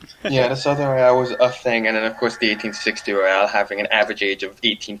 Yeah, the Southern Royale was a thing, and then of course the 1860 Royale having an average age of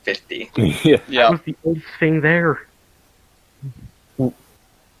 1850. Yeah. That yeah. was the oldest thing there.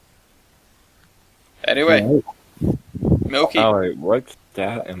 Anyway, Milky. Alright, what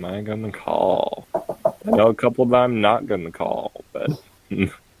stat am I going to call? I know a couple that I'm not going to call, but...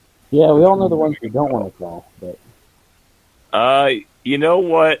 Yeah, we all know the ones we don't want to call. But You know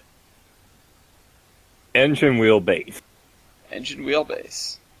what? Engine wheelbase. Engine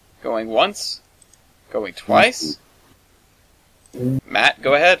wheelbase. Going once. Going twice. Matt,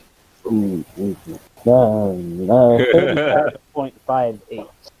 go ahead. 35.58.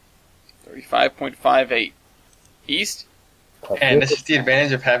 35.58. East? And this is the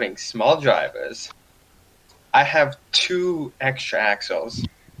advantage of having small drivers. I have 2 extra axles.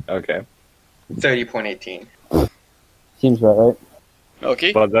 Okay. 30.18. Seems about right.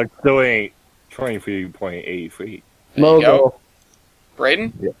 Milky? But that still ain't 23.8 feet. There you go. Mogul.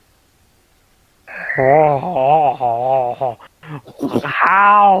 Braden?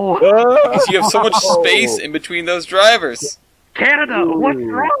 How? Because you have so much space in between those drivers. Canada, what's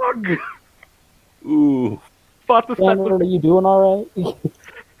wrong? Ooh. Thought this Cameron, thing are you doing all right? was-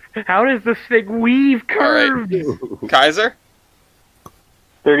 How does this thing weave curves? Kaiser?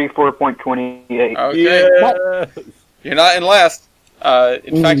 34.28. Okay. Yes. You're not in last.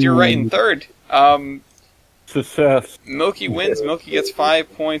 In fact, you're right in third. Success. Milky wins. Milky gets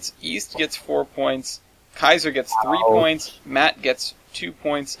 5 points. East gets 4 points. Kaiser gets 3 points. Matt gets 2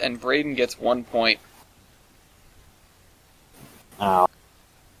 points. And Braden gets 1 point. Ow.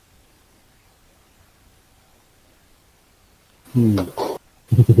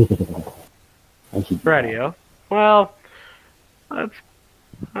 Radio. Well, let's.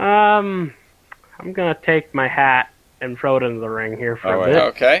 I'm gonna take my hat and throw it into the ring here for All a right. bit.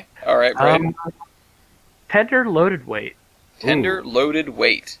 Okay. All right, Braden. Tender loaded weight. Tender loaded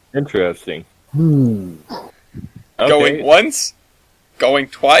weight. Interesting. Hmm. Okay. Going once. Going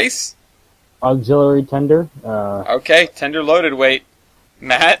twice. Auxiliary tender. Okay. Tender loaded weight.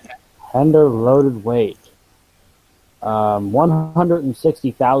 Matt. Tender loaded weight.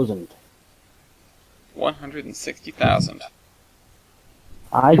 160,000. 160,000.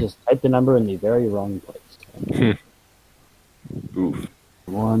 I just typed the number in the very wrong place. Oof.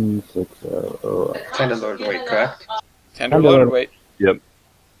 160. Tender loaded weight, correct? Tender loaded weight. Yep.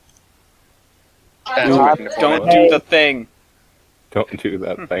 That's Ooh. what I'm Don't do the thing. Don't do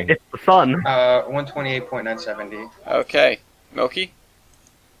that thing. It's the sun. 128.970. Okay. Milky.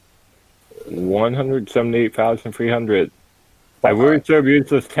 178,300. I would have used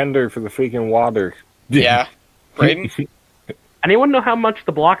this tender for the freaking water. Yeah. Braden. Anyone know how much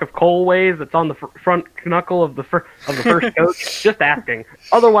the block of coal weighs that's on the front knuckle of the first coach? Just asking.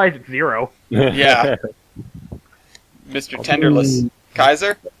 Otherwise, it's 0. Yeah. Mr. Tenderless.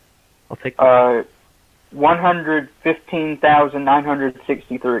 Kaiser. I'll take.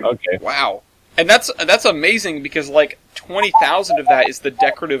 115,963. Okay. Wow. And that's amazing because like 20,000 of that is the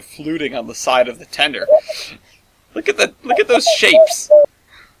decorative fluting on the side of the tender. Look at those shapes.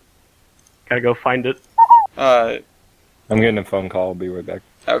 Gotta go find it. I'm getting a phone call. I'll be right back.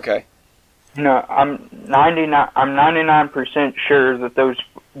 Okay. No, I'm 99% sure that those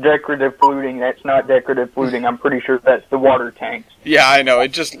decorative fluting, that's not decorative fluting. I'm pretty sure that's the water tanks. Yeah, I know.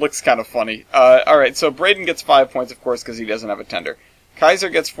 It just looks kind of funny. All right, so Braden gets 5 points, of course, because he doesn't have a tender. Kaiser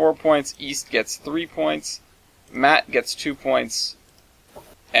gets 4 points. East gets 3 points. Matt gets 2 points.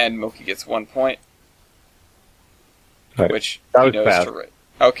 And Milky gets 1 point. Right. Which That he was knows fast. to write.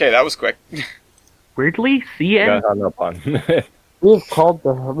 Okay, that was quick. Weirdly, CN. Got hung up on. We've called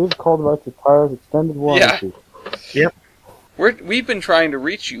about your car's extended warranty. Yep. We've been trying to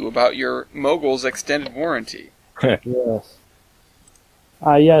reach you about your Mogul's extended warranty. Yes.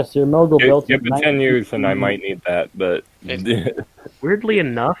 Yes, your Mogul built Give in it 10 years and I might need that, but... Weirdly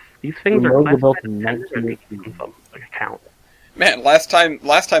enough, these things The are logo built classified in as tenders 1918. on some account. Man, last time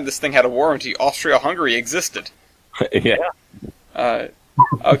this thing had a warranty, Austria-Hungary existed. yeah.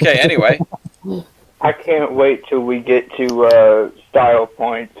 Okay, anyway. I can't wait till we get to style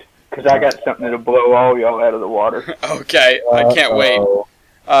points, because I got something that'll blow all y'all out of the water. Okay, I can't wait.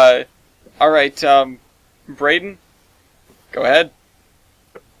 Alright, Braden, go ahead.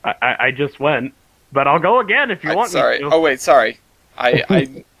 I just went, but I'll go again if you want Sorry. me to. Oh, wait, sorry. I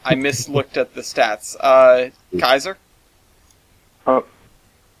mislooked at the stats. Kaiser? Let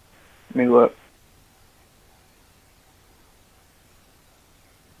me look.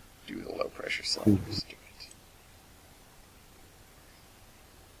 Do the low pressure cylinders. Do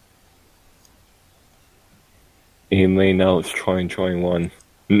it. He may know it's 2021.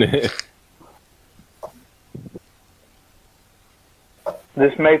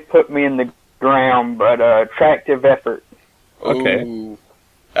 This may put me in the ground, but attractive effort. Okay. Ooh,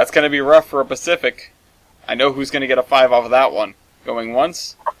 that's going to be rough for a Pacific. I know who's going to get a 5 off of that one. Going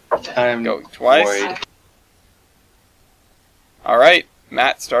once. I'm Going twice. worried. All right,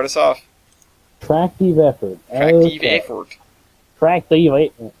 Matt, start us off. Attractive effort. Attractive Okay. effort.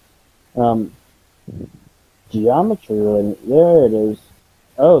 Attractive effort. Geometry related. There it is.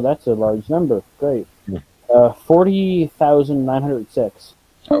 Oh, that's a large number. Great. 40,906.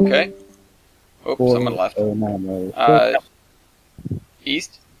 Okay. Oh, someone left. 40,906.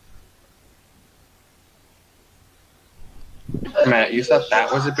 East. Matt, you thought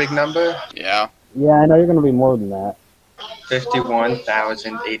that was a big number? Yeah. Yeah, I know you're going to be more than that.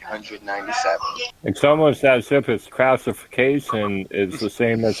 51,897. It's almost as if its classification is the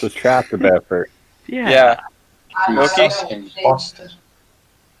same as its tractor effort. Yeah. Milky? In Boston.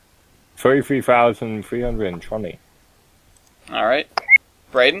 33,320. All right.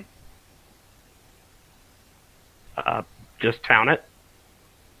 Braden? Just found it.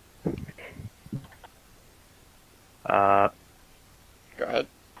 Go ahead.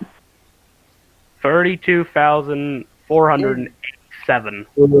 32,487.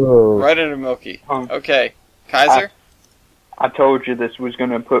 Right under Milky. Okay. Kaiser? I told you this was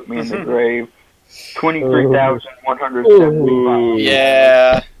going to put me in the grave. 23,175.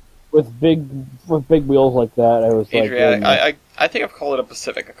 Yeah. With big wheels like that, I was Adriatic. like, I think I've called it a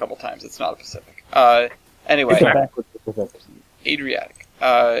Pacific a couple times. It's not a Pacific. Anyway. it's a backwards Pacific. Adriatic.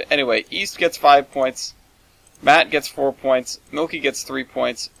 Anyway, East gets 5 points. Matt gets 4 points. Milky gets 3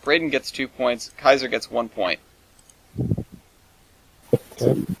 points. Braden gets 2 points. Kaiser gets 1 point.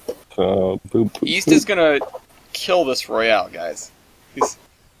 So, boop. East is gonna kill this Royale, guys. He's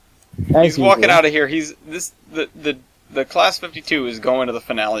As walking usual. out of here. The class 52 is going to the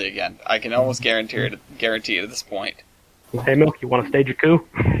finale again. I can almost guarantee it at this point. Hey, Milk, you want to stage a coup?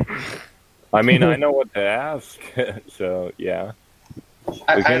 I mean, I know what to ask, so yeah.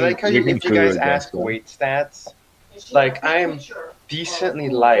 I can- like how we you, can if you prove guys it, ask that's all. weight stats, like I am decently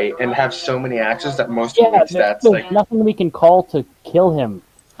light and have so many axes that most Yeah, weight there's, stats, there's like nothing we can call to kill him.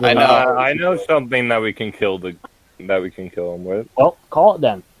 I know. I know something that we can kill him with. Well, call it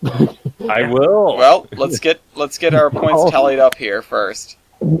then. I will. Well, let's get our points tallied up here first.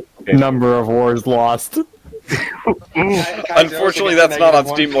 Number of wars lost. Unfortunately, that's not on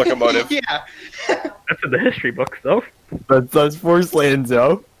Steam Locomotive. Yeah. That's in the history books, though. That's Force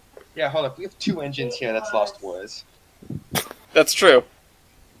Lanzo. Yeah, hold up. We have 2 engines here that's lost wars. That's true.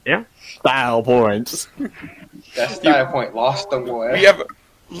 Style points. That's style point. Lost the war. We have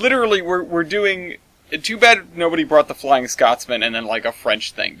literally we're doing. Too bad nobody brought the Flying Scotsman and then like a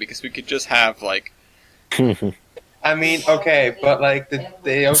French thing because we could just have like. I mean, okay, but like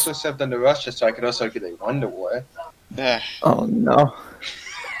they also served under Russia, so I could also argue they won the war. Oh no.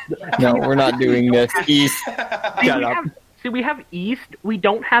 No, we're not doing this. East. Shut up. We have East. We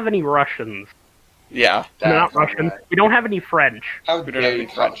don't have any Russians. Yeah. No, not Russians. We don't have any French. How We don't dare have you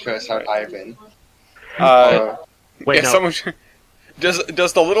any talk French. to us out Ivan? Wait, yeah, no. someone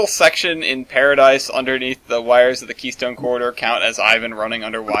does the little section in Paradise underneath the wires of the Keystone Corridor count as Ivan running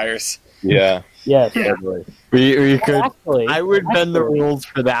under wires? Yeah. Yes. We could. Actually, I would bend the rules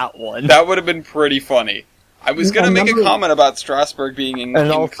for that one. That would have been pretty funny. I was gonna make a comment about Strasbourg being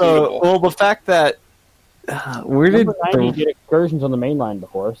And also, includable. well, the fact that where did Number 90 did excursions on the main line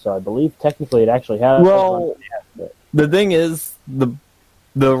before, so I believe technically it actually has. well, the thing is the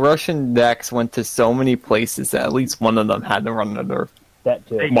Russian decks went to so many places that at least one of them had to run under. that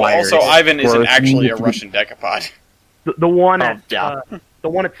too. Well, also, Ivan isn't Whereas- actually a Russian decapod. The one Oh, at yeah. the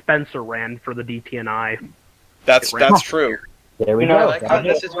one at Spencer ran for the DTNI. That's true. There we You know, go. I like how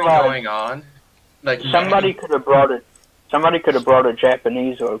this has been going on. Like Somebody could have brought it. Somebody could have brought a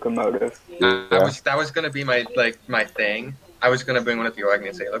Japanese locomotive. that was gonna be my thing. I was gonna bring one of the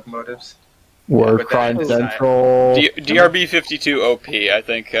Organization locomotives. War but Crime then- Central. DRB 52 OP, I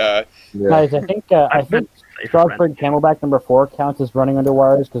think. Guys, I think Strasbourg Camelback number 4 counts as running under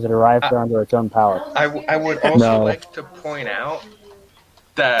wires because it arrived there under its own power. I would also No. like to point out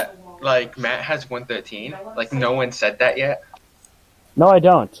that like Matt has 113. Like no one said that yet. No, I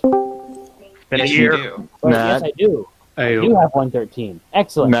don't. Been Yes, a you year. do. But Matt. yes, I do. I do have 113.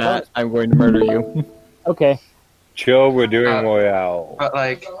 Excellent. Matt, I'm going to murder you. Okay. Chill, we're doing Uh, Royale. But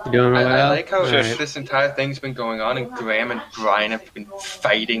like doing I like how Alright. this entire thing's been going on, and Graham and Brian have been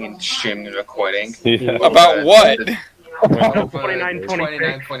fighting and streaming and recording. Yeah. About what?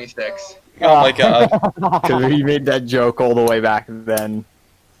 29-26. 26. Oh my god. Because he made that joke all the way back then.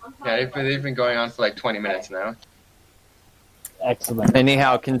 Yeah, they've been going on for like 20 minutes now. Excellent.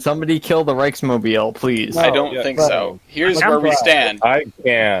 Anyhow, can somebody kill the Reichsmobile, please? I don't yeah. think so. Here's I'm where we proud. stand. I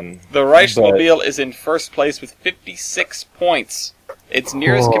can. The Reichsmobile is in first place with 56 points. Its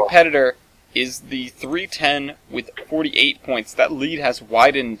nearest competitor is the 310 with 48 points. That lead has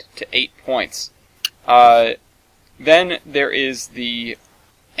widened to 8 points. Then there is the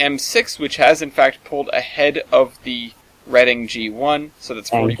M6, which has in fact pulled ahead of the Reading G1, so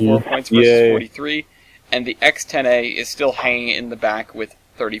that's 44 points versus Yay. 43. And the X10A is still hanging in the back with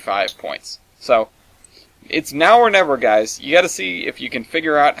 35 points. So, it's now or never, guys. You gotta see if you can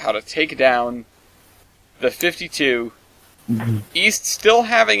figure out how to take down the 52. East still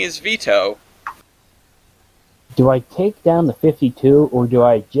having his veto. Do I take down the 52, or do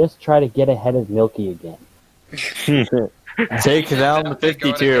I just try to get ahead of Milky again? Take down the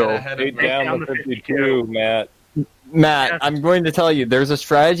 52. Take down the 52, Matt. Matt, I'm going to tell you, there's a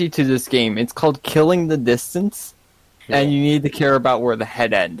strategy to this game. It's called killing the distance, and you need to care about where the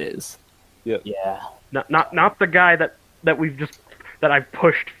head end is. Yeah. Not the guy that I've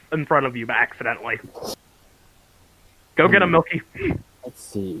pushed in front of you accidentally. Go get him, Milky. Let's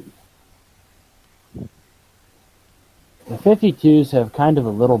see. The 52s have kind of a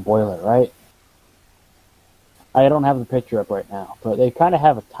little boiler, right? I don't have the picture up right now, but they kind of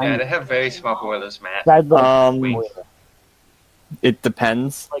have a tiny... Yeah, they have very small boilers, Matt. boiler, It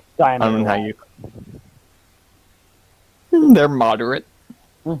depends like diameter. on how you... They're moderate.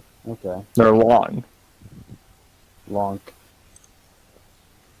 Okay. They're long. Long.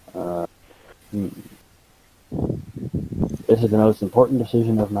 This is the most important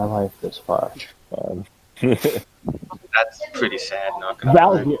decision of my life this far. That's pretty sad, not gonna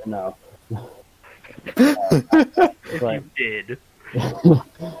Val, lie. no. If Right. you did.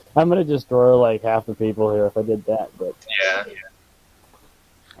 I'm gonna destroy like half the people here if I did that, but Yeah.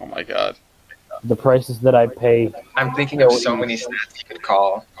 Oh my god. the prices that I pay... I'm thinking of so many stats you could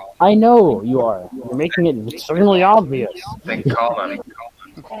call. I know you are. You're making it extremely obvious. Then call them.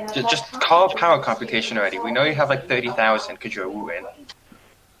 Just call power computation already. We know you have like 30,000 because you're a woo-in.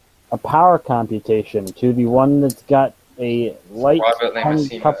 A power computation to the one that's got a light Robert pen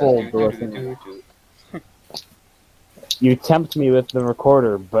Lamasina. coupled with it. You tempt me with the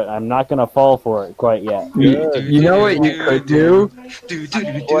recorder, but I'm not gonna fall for it quite yet. You know what you could do?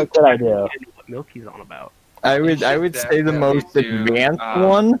 What could I do? What Milky's on about. I would say the most advanced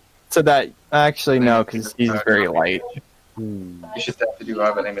one, so that... Actually, no, because he's very light. You should have to do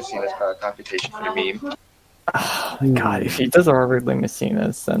Robert Lamasina's power computation for the meme. Oh my god, if he does a Robert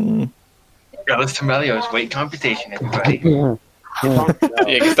Lamasina's, then... Carlos Tamelio's weight computation, everybody. Yeah,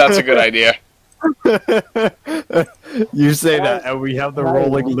 because that's a good idea. You say that, and we have the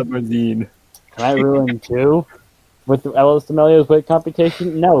rolling limousine. Can I ruin two with Ellis D'Amelio's weight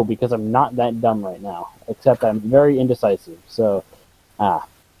computation? No, because I'm not that dumb right now. Except I'm very indecisive. So,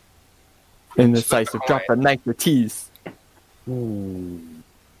 Indecisive, drop the knife or tease.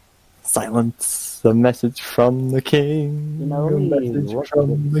 Silence, the message from the king. You know, a let me message look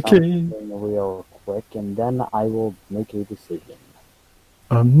from the at king. something real quick, and then I will make a decision.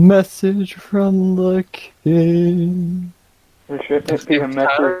 A message from the king. There shouldn't be a If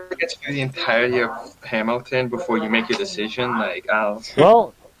message. Tyler gets through the entirety of Hamilton before you make your decision, like, I'll...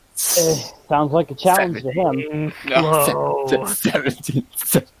 Well, sounds like a challenge to him. No.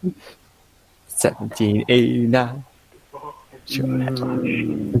 1789.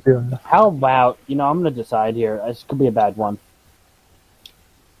 How about, I'm going to decide here. This could be a bad one.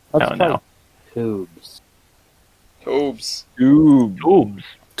 Let's try tubes. Tubes. Tubes.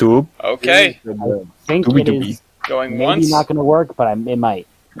 Tube. Okay. I think Doobie it doobie. is Going maybe once. not going to work, but it might.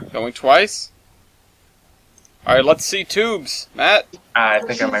 Going twice. Alright, let's see tubes. Matt? I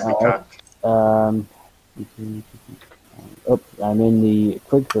think I might be cocked. I'm in the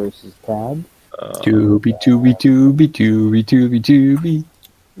quick versus tab. Doobie doobie doobie doobie doobie doobie.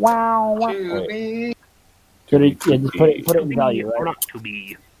 Wow. Doobie. Should it, just put it in value, Or right? not to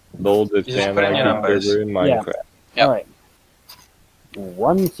be. Build a You just put in your numbers. server in Minecraft. Yep. All right.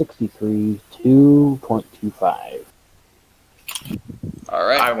 163, 2.25.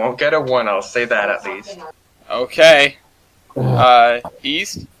 Alright. I won't get a 1, I'll say that at least. Okay.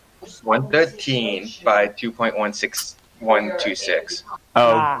 East? 113 by 2.16126.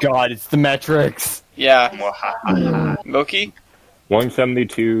 Oh god, it's the metrics. Yeah. Mwahaha. Milky?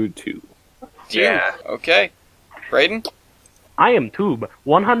 172.2. Yeah. Okay. Braden? I am tube.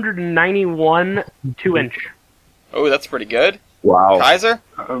 191 2-inch. Oh, that's pretty good. Wow. Kaiser?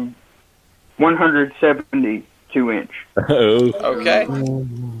 172 inch. Oh. Okay.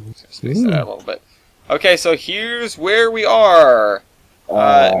 Space that out a little bit. Okay, so here's where we are.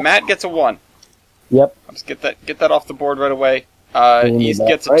 Matt gets a 1. Yep. Let's get that off the board right away. Getting East that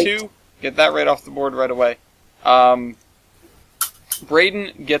gets a right. 2. Get that right off the board right away.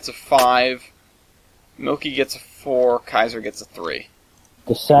 Braden gets a 5. Milky gets a 4. Kaiser gets a 3.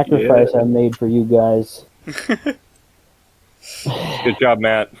 The sacrifice I made for you guys. Good job,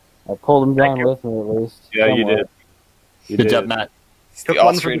 Matt. I pulled them down Thank you. with me at least. Yeah, you somewhat. did. You Good did. job, Matt. It's Took the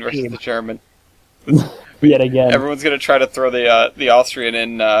one for Austrian the versus team. the German. Yet again. Everyone's gonna try to throw the Austrian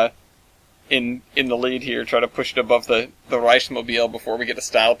in the lead here. Try to push it above the Reichsmobile before we get to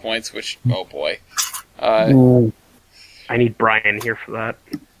style points. Which, oh boy. Mm, I need Brian here for that.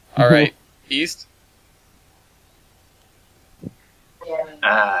 All right, East.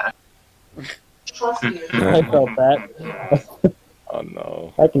 I felt that. Oh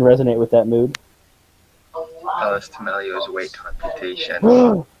no. I can resonate with that mood. Alice Tamelio's weight computation.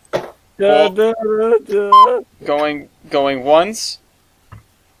 Going once.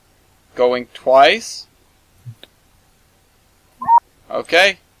 Going twice.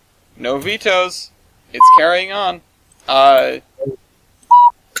 Okay. No vetoes. It's carrying on. So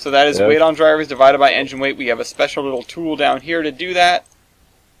that is weight on drivers divided by engine weight. We have a special little tool down here to do that.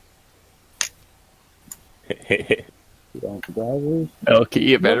 Drivers. Okay,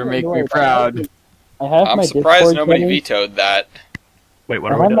 you better make me proud. I'm surprised nobody vetoed that. Wait,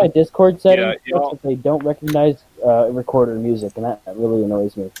 what I are we have my doing? Discord settings, Yeah, but they don't recognize recorder music, and that really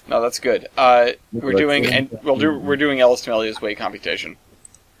annoys me. No, that's good. We're doing Ellis Tamelio's weight computation.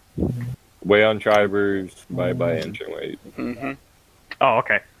 Weight on drivers by engine weight. Mm-hmm. Oh,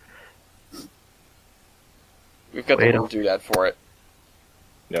 okay. We've got the little doodad for it.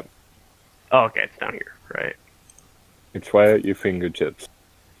 Oh, okay, it's down here, right? It's right at your fingertips.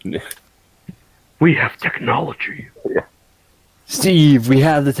 We have technology. Steve, we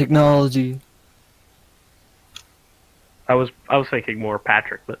have the technology. I was thinking more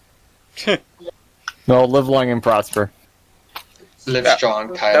Patrick, but Well, live long and prosper. Live Yeah,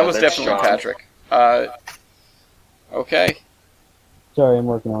 strong, Kyle. That was live definitely strong. Patrick. Okay. Sorry, I'm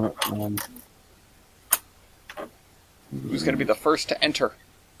working on it. Who's going to be the first to enter?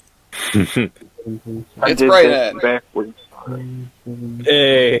 I It's did Brayden. this backwards.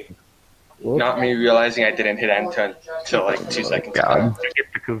 Hey. Not me realizing I didn't hit enter until like 2 seconds ago. God. get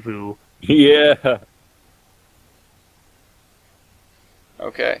the kazoo. Yeah.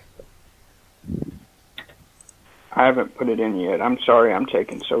 Okay. I haven't put it in yet. I'm sorry I'm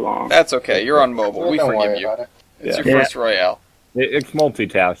taking so long. That's okay. You're on mobile. We Don't forgive worry you. about it. It's Yeah. your first Royale. It's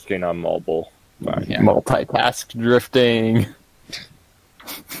multitasking on mobile. Fine. Yeah. Multitask drifting.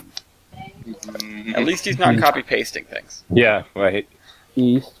 At least he's not copy-pasting things. Yeah, right.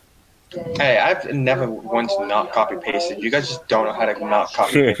 East. Hey, I've never once not copy pasted. You guys just don't know how to not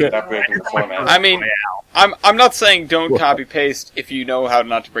copy paste without breaking the format. I mean, I'm not saying don't copy-paste if you know how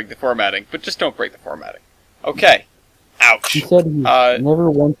not to break the formatting, but just don't break the formatting. Okay. Ouch. He said he's never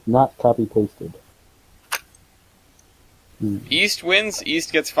once not copy-pasted. East wins.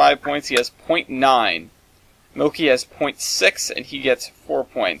 East gets 5 points. He has 0.9. Milky has 0.6, and he gets 4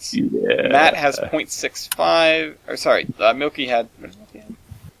 points. Yeah. Matt has 0.65. Or sorry, Milky had. What did Milky have?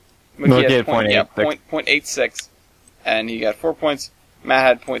 Milky had point, yeah, 0.86, and he got 4 points. Matt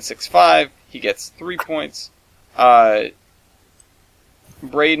had 0.65. He gets 3 points. Braden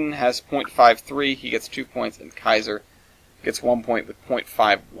has 0.53. He gets 2 points, and Kaiser gets 1 point with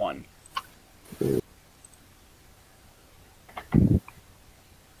 0.51.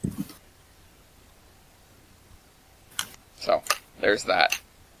 So, there's that.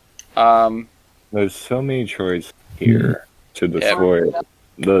 There's so many choices here to destroy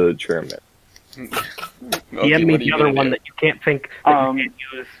the German. Milky, DM what me are the you other gonna one do? that you can't think that you can't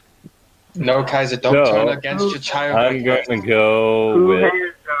use. No, Kaiser, don't No. turn against your child. I'm going to go Who with... has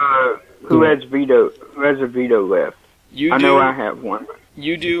veto? Who has a veto left? You I do. know I have one.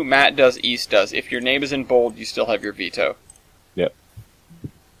 You do. Matt does. East does. If your name is in bold, you still have your veto.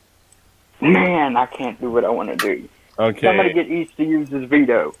 Man, I can't do what I want to do. Okay. Somebody get East to use his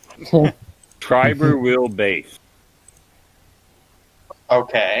veto. Triber wheel base.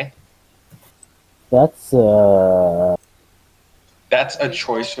 Okay. That's That's a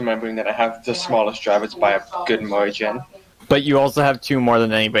choice, remembering that I have the smallest drivers by a good margin. But you also have 2 more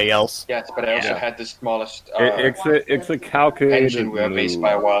than anybody else. Yes, but I also Yeah. had the smallest It's a calculated engine wheelbase move.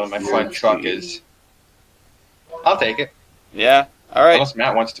 by a while, and my front truck is... I'll take it. Yeah. All right. Unless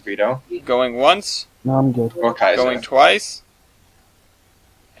Matt wants to veto. Going once. no, I'm good. Or Kaiser. Going twice.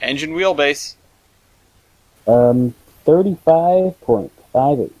 Engine wheelbase.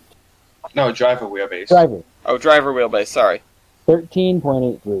 35.58. No, driver wheelbase. Driver. Oh, driver wheelbase. Sorry.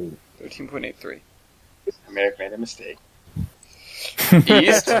 13.83. 13.83. I may have made a mistake.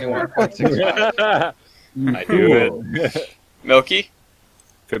 East. 21.65. I do it. Milky.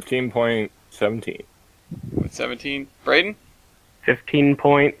 15.17. 17. Braden.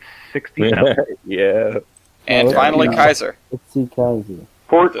 15.67. Yeah. And Oh, finally, yeah. Kaiser. Let's see, Kaiser.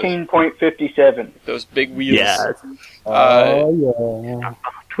 14.57. Those big wheels. Yeah. Oh, yeah.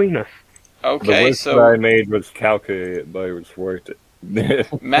 Between us. The Okay, list that I so made was calculated, but it was worth it.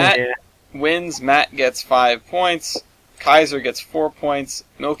 Matt Yeah. wins. Matt gets 5 points. Kaiser gets 4 points.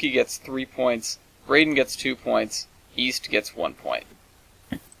 Milky gets 3 points. Braden gets 2 points. East gets 1 point.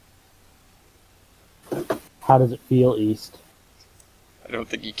 How does it feel, East? I don't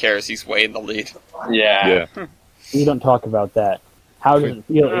think he cares. He's way in the lead. Yeah. Yeah. We don't talk about that. How does it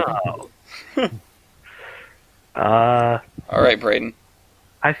feel, East? All right, Braden.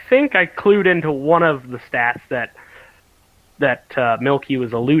 I think I clued into one of the stats that Milky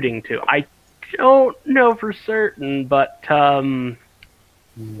was alluding to. I don't know for certain, but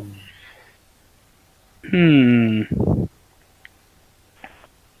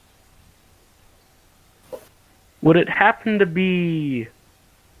would it happen to be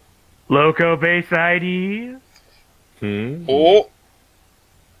Loco base ID? Oh, Loco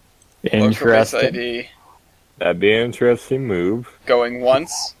base Interesting. ID. That'd be an interesting move. Going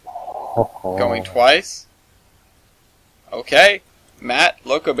once. Going twice. Okay. Matt,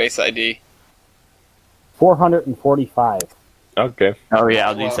 Loco base ID. 445. Okay. Oh yeah,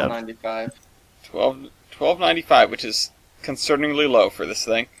 I'll do so. 12.95. 12.95, which is concerningly low for this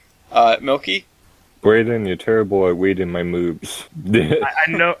thing. Milky? Braden, you're terrible at reading my moves. I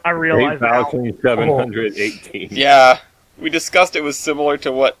know. I realize now. 8,718. Yeah, we discussed it was similar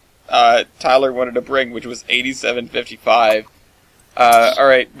to what Tyler wanted to bring, which was 87.55.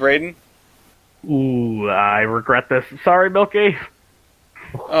 Alright, Braden? Ooh, I regret this. Sorry, Milky.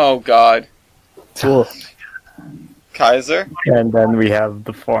 Oh, God. Kaiser? And then we have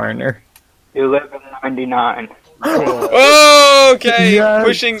the foreigner. 11.99. Oh, okay, Yes.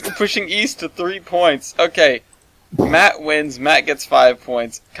 pushing East to 3 points. Okay, Matt wins. Matt gets 5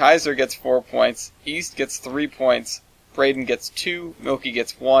 points. Kaiser gets 4 points. East gets 3 points. Braden gets 2. Milky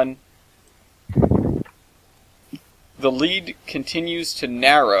gets 1. The lead continues to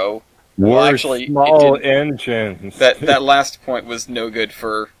narrow. Well, We're actually, it small didn't. engines. That last point was no good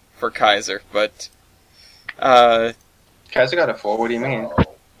for Kaiser, but Kaiser got a 4. What do you mean?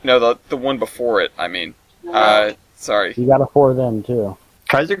 no, the one before it. I mean, sorry, You got a 4 then, too.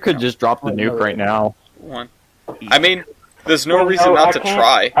 Kaiser could just drop the nuke right now. 1. I mean, there's no Well, reason no, not I to can't-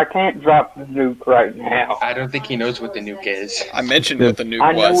 try. I can't drop the nuke right now. I don't think he knows what the nuke is. I mentioned what the nuke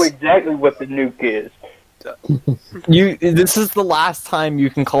I know was. exactly what the nuke is. This is the last time you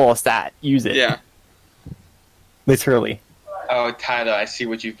can call a stat. Use it. Yeah. Literally. Oh, Tyler, I see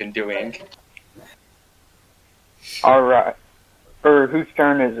what you've been doing. All right. Or whose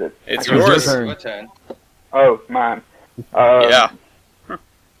turn is it? It's Your yours. turn. Your turn. Oh, mine. Yeah.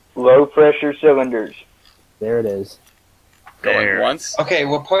 Low pressure cylinders. There it is. Going There. once. Okay,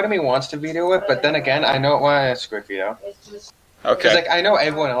 well, part of me wants to veto it, but then again, I know why I screw veto. Because, Okay. like, I know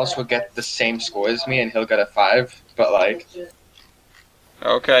everyone else will get the same score as me, and he'll get a 5, but, like...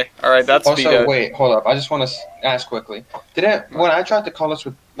 Okay. All right. That's Also, veto. wait, hold up. I just want to ask quickly. When I tried to call this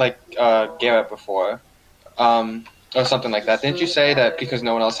with, like, Garrett before, or something like that, didn't you say that because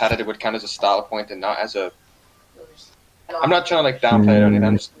no one else had it, it would count as a style point and not as a... I'm not trying to, like, downplay it or anything.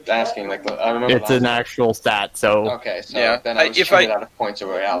 I'm just asking, like, I remember It's an actual stat, so Okay, so Yeah, then I was if cheated I- out of points a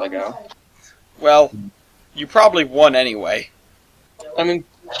Royale ago. Well, you probably won anyway. I mean,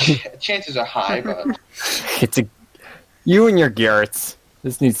 chances are high, but... it's a you and your Garrett's.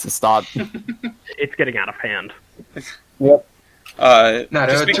 This needs to stop. It's getting out of hand. No, there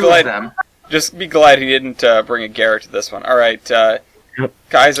Just are be 2 of glad. them. Just be glad he didn't bring a Garrett to this one. All right,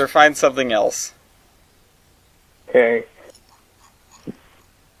 Kaiser, find something else. Okay.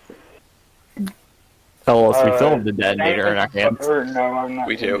 Tell us we filmed the detonator in our hands. Or, no, I'm not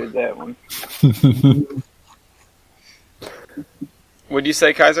We gonna do. do that one. What'd you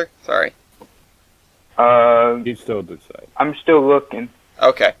say, Kaiser? Sorry. You still decide. I'm still looking.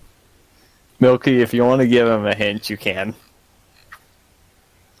 Okay. Milky, if you want to give him a hint, you can.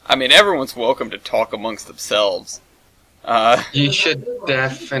 I mean, everyone's welcome to talk amongst themselves. You should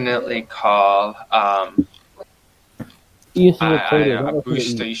definitely call, East is a traitor. a Don't listen to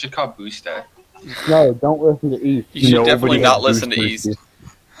booster. East. You should call Booster. No, don't listen to East. You should Nobody definitely has not listen to boosters.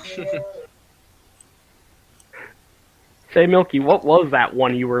 East. Say, Milky, what was that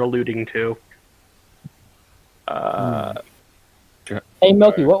one you were alluding to? Hey,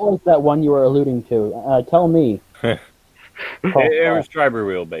 Milky, what was that one you were alluding to? Tell me. It was driver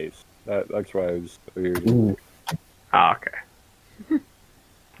wheelbase. That's why I was weird. Mm. Oh, okay.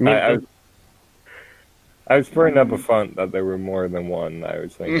 I was bringing up a front that there were more than one I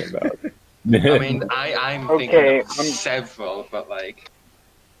was thinking about. I mean, I'm Okay, thinking of I'm- several, but, like...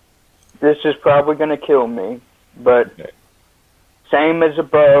 This is probably gonna kill me, but Okay. same as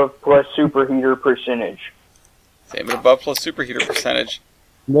above plus superheater percentage. Same as above plus superheater percentage.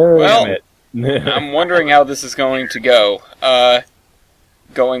 There Well, it is. I'm wondering how this is going to go.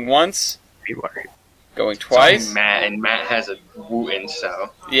 Going once, going twice. It's Matt, and Matt has a Wooten,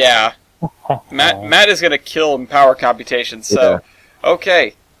 so... Yeah. Matt is gonna kill in power computation. So,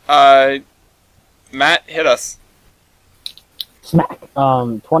 okay. Matt, hit us. Smack.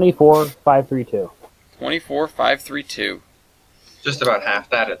 24,532. 24,532. Just about half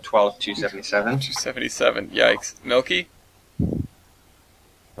that at 12,277. 277. Yikes. Milky?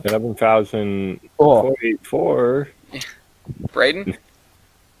 11,044. Braden?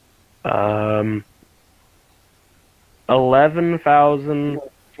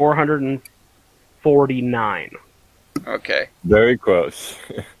 11,449. Okay. Very close.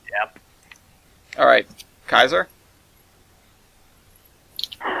 Yep. Alright. Kaiser?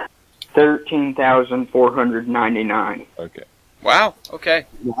 13,499. Okay. Wow. Okay.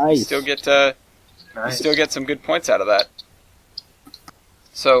 Nice. Still get Nice. still get some good points out of that.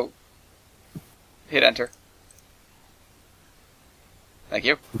 So, hit enter. Thank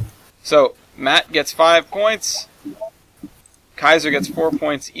you. So, Matt gets 5 points. Kaiser gets 4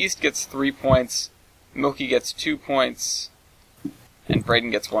 points. East gets 3 points. Milky gets 2 points. And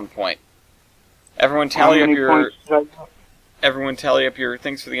Braden gets 1 point. Everyone How tally up many your points did I get? everyone tally up your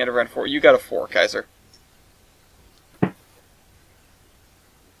things for the end of round 4. You got a 4, Kaiser.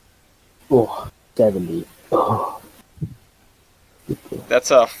 Oh, 70. Oh.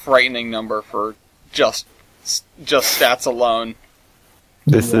 That's a frightening number for just stats alone.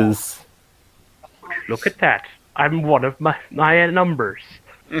 This is Look at that. I'm one of my numbers.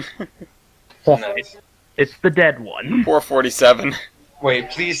 Nice. It's the dead one. 447. Wait,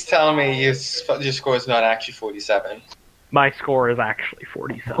 please tell me your score is not actually 47. My score is actually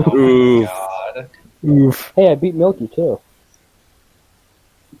 47. Oh Oof. my god. oof. Hey, I beat Milky too.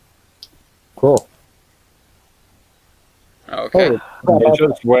 Cool. Okay. Holy crap, It's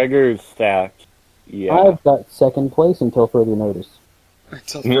just Swagger's stats. Yeah. I've got second place until further notice.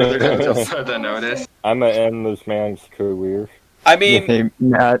 Until further notice. I'm gonna end this man's career. I mean, Hey,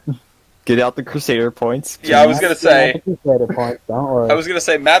 Matt, get out the Crusader points. yeah, I was gonna say. Don't worry. I was gonna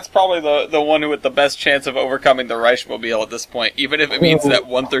say Matt's probably the one with the best chance of overcoming the Reichsmobile at this point, even if it means that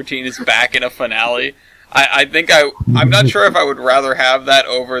 113 is back in a finale. I think I'm not sure if I would rather have that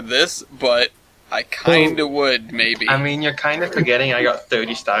over this, but I kinda would maybe. I mean, you're kind of forgetting I got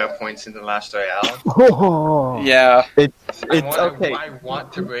 30 style points in the last Royale. Oh. Yeah. It's I okay.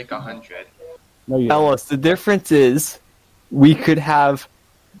 want to break 100. No, you don't. Ellis, the difference is we could have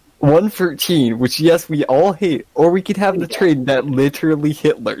 113, which yes, we all hate, or we could have the trade that literally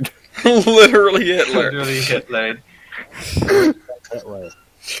Hitlered. Literally Hitler. Literally Hitler. That way.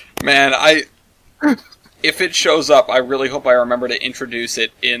 Man, if it shows up, I really hope I remember to introduce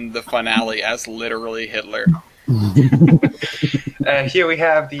it in the finale as literally Hitler. Here we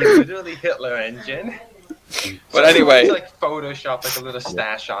have the literally Hitler engine. But anyway, It's like Photoshop, like a little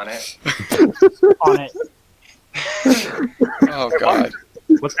stash on it. On it. oh god.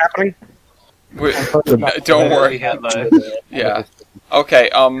 What's happening? Don't worry. Literally Hitler. Yeah. Okay,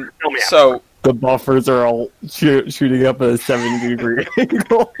 Tell me so The buffers are all shooting up at a 70-degree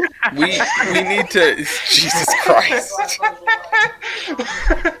angle. we need to Jesus Christ.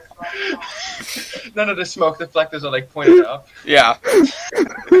 None of the smoke deflectors are like pointed up. Yeah.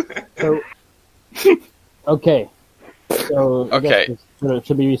 So, okay. So, I Okay. guess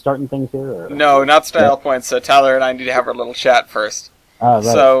should we be starting things here? Or? No, not style points. So Tyler and I need to have our little chat first. Right,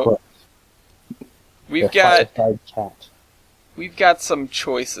 So, of course. We've The got fireside chat. some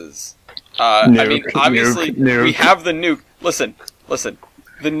choices. I mean, Nuke, obviously, nuke. we have the nuke. Listen.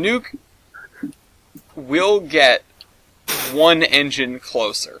 The nuke will get one engine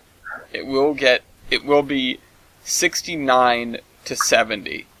closer. It will be 69 to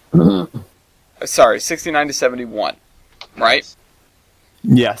 70. Sorry, 69 to 71. Right?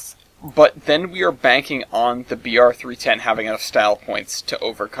 Yes. But then we are banking on the BR-310 having enough style points to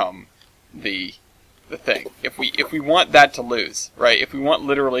overcome the thing. If we want that to lose, right? If we want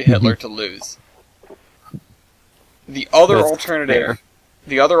literally Hitler to lose, the other That's alternative, fair.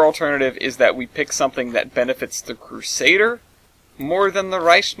 the other alternative is that we pick something that benefits the Crusader more than the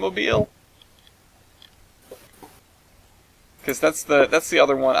Reichsmobile, because that's the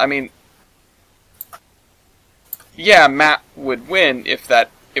other one. I mean, yeah, Matt would win if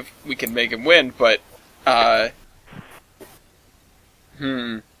we can make him win, but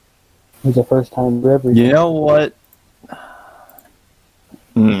It's a first time for everything. You know what?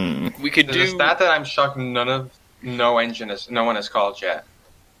 we could There's a do. stat that I'm shocked no one has called yet.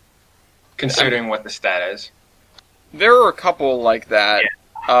 Considering what the stat is. There are a couple like that.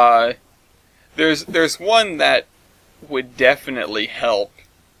 There's one that would definitely help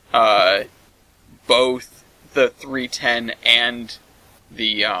both the 310 and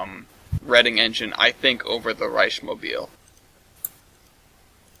the Reading engine, I think, over the Reichsmobile,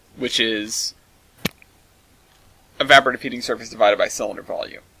 which is evaporative heating surface divided by cylinder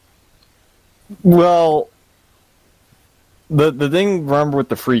volume. Well, the thing, remember, with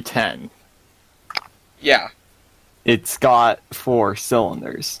the free 10, Yeah. it's got 4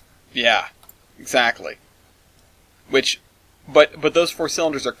 cylinders. Yeah, exactly. But those 4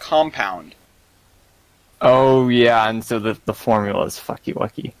 cylinders are compound. Oh yeah, and so the formula is fucky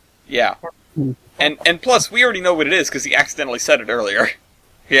wucky. Yeah. And plus, we already know what it is because he accidentally said it earlier.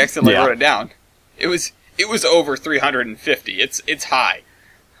 He accidentally wrote it down. It was over 350. It's high.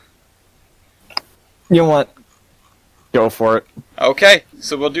 You know what? Go for it. Okay,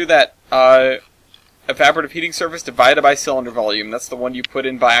 so we'll do that. Evaporative heating surface divided by cylinder volume. That's the one you put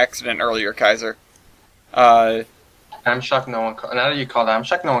in by accident earlier, Kaiser. I'm shocked no one. Now that you called it, I'm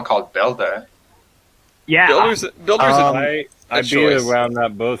shocked no one called builder. Yeah. Builders. I beat choice. around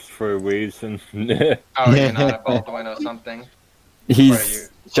that bush for a reason. Oh, you're not a Baldwin or something? He's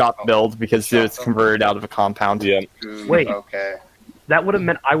shop build because it's converted out of a compound. Yeah. Wait. Okay. That would have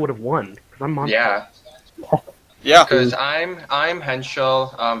meant I would have won because I'm on. Yeah. Yeah. Because I'm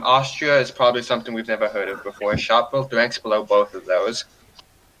Henschel. Austria is probably something we've never heard of before. Shop build ranks below both of those.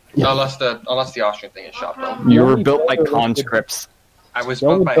 Unless the Austrian thing is shop build. You were built like conscripts. I was The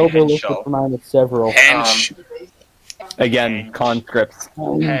only built by builder listed Henschel. for mine is several. Hench. Again, conscripts.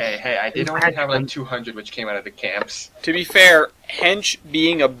 Hey, I did only have like 200 which came out of the camps. To be fair, Hench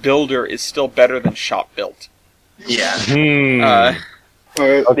being a builder is still better than shop built. Yeah. The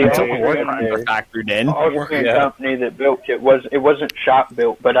Until the war Austrian, crimes are factored in. Austrian company that built it wasn't shop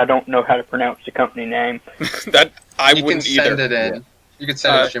built, but I don't know how to pronounce the company name. That I You can wouldn't send either. it in. You can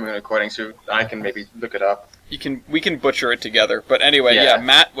send it to streaming recording so I can maybe look it up. We can butcher it together. But anyway, yeah, Yeah.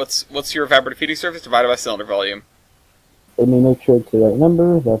 Matt, what's your evaporative heating surface divided by cylinder volume? Let me make sure it's the right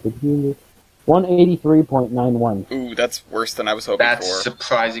number. That's 183.91. Ooh, that's worse than I was hoping That's for.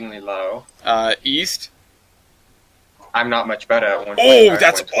 surprisingly low. East. I'm not much better at 1. Oh,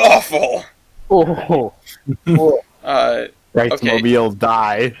 that's awful. Oh. Right, mobiles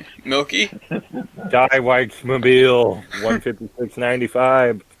die. Milky. Die White's Mobile,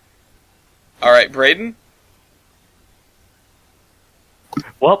 156.95. All right, Braden.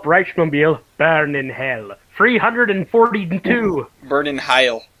 Well, Reichsmobile, burn in hell. 342. Burn in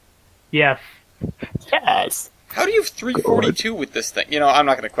Heil. Yes. Yes. How do you have 342 with this thing? You know, I'm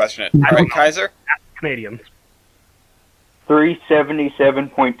not going to question it. All right, Kaiser. Canadians.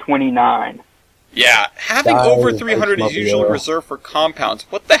 377.29. Yeah, having Die, over 300 is Reichsmobile. usually reserved for compounds.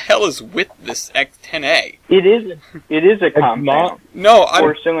 What the hell is with this X10A? It is a compound. No, I'm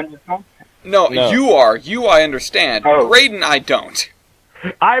 4-cylinder compound. no. No. You are. You, I understand. Oh. Braden, I don't.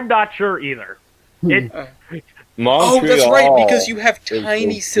 I'm not sure either. It, Oh, that's right, because you have is tiny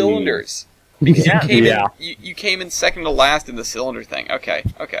the- cylinders. Because Yeah. you came in second to last in the cylinder thing. Okay.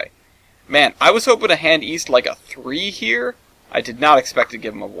 Man, I was hoping to hand East like a 3 here. I did not expect to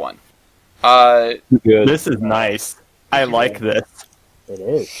give him a 1. Good. This is nice. I like this. It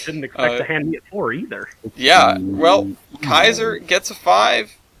is. didn't expect to hand me a 4 either. Yeah, well, Kaiser gets a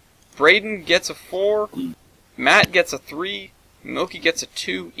 5, Braden gets a 4, Matt gets a 3, Milky gets a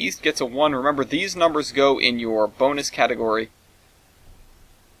 2, East gets a 1. Remember, these numbers go in your bonus category.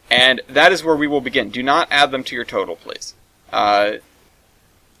 And that is where we will begin. Do not add them to your total, please. That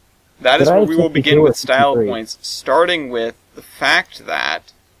is where we will begin with style points, starting with the fact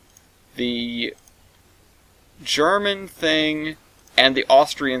that the German thing and the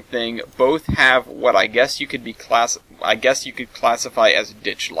Austrian thing both have what I guess you could classify as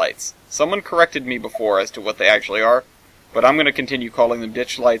ditch lights. Someone corrected me before as to what they actually are, but I'm going to continue calling them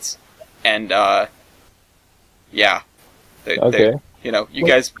ditch lights. And yeah, Okay. you know, you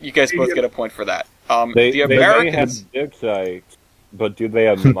guys both get a point for that. They the may Americans, have dig sites, but do they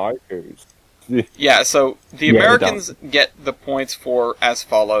have markers? yeah. So the Yeah, they Americans get the points for as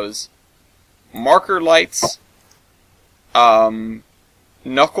follows: marker lights,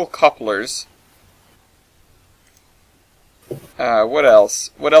 knuckle couplers. What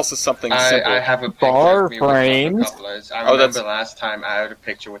else? What else is something simple? I have a picture Bar of me with knuckle frames. couplers. I Oh, remember that's- last time I had a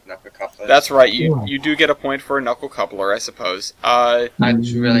picture with knuckle couplers. That's right. You do get a point for a knuckle coupler, I suppose. I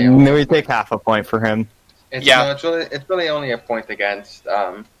really Then we take half a point for him. Yeah. No, it's really only a point against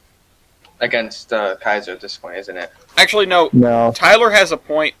Kaiser at this point, isn't it? Actually, no. No. Tyler has a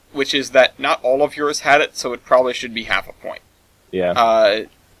point, which is that not all of yours had it, so it probably should be half a point. Yeah.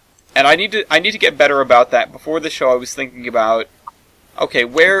 And I need to get better about that. Before the show, I was thinking about, okay,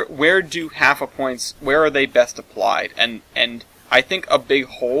 where do half a points? Where are they best applied? And I think a big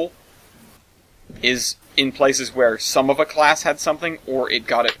hole is in places where some of a class had something, or it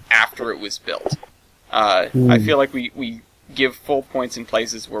got it after it was built. I feel like we give full points in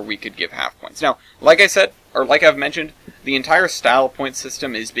places where we could give half points. Now, like I said, or like I've mentioned, the entire style point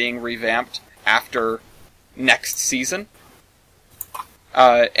system is being revamped after next season.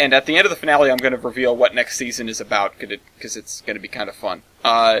 And at the end of the finale, I'm going to reveal what next season is about, because it's going to be kind of fun.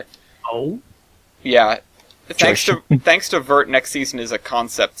 Oh? Yeah. Thanks to Vert, next season is a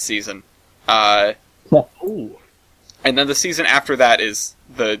concept season. Ooh. And then the season after that is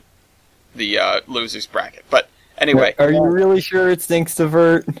the losers bracket. But anyway, Are you really sure it's thanks to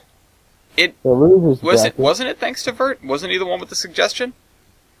Vert? it The losers bracket. wasn't it thanks to Vert? Wasn't he the one with the suggestion?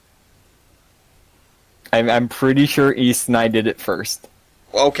 I'm pretty sure East and I did it first.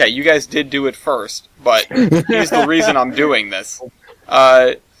 Well, okay, you guys did do it first, but he's the reason I'm doing this.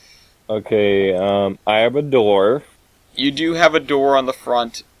 Okay, I have a door. You do have a door on the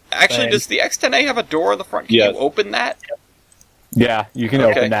front. Actually, Thanks. does the X10A have a door on the front? Can Yes. you open that? Yeah, you can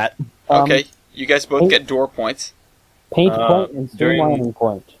Okay. open that. Okay, you guys both get door points. Paint point and during- streamlining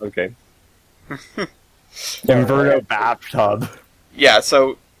point. Okay. Inverto bathtub. Yeah,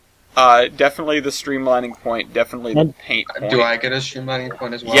 so definitely the streamlining point, definitely the And- paint point. Do I get a streamlining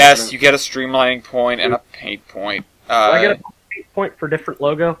point as well? Yes, you get a streamlining point and a paint point. Do I get a point for different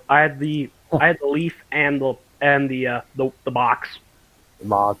logo? I had the leaf and the box.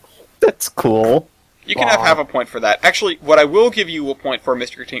 Box. That's cool. You can have half a point for that. Actually, what I will give you a point for,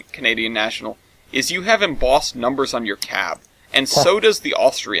 Mr. Canadian National, is you have embossed numbers on your cab, and so does the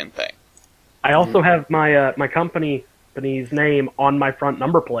Austrian thing. I also have my company's name on my front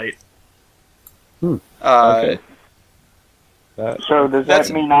number plate. Okay. So does That's-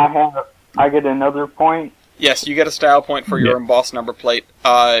 that mean I get another point? Yes, you get a style point for your embossed number plate.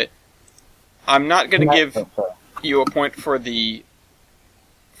 I'm not going to give you a point for the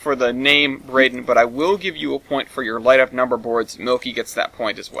name, Braden, but I will give you a point for your light-up number boards. Milky gets that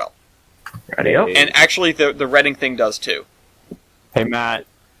point as well. Radio. And actually, the Reading thing does too. Hey, Matt,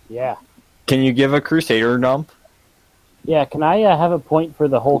 Yeah. can you give a Crusader dump? Yeah, can I have a point for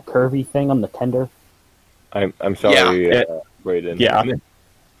the whole curvy thing on the tender? I'm sorry, Yeah. Brayden. Yeah.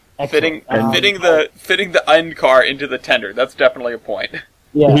 Fitting Excellent. fitting the end car into the tender. That's definitely a point.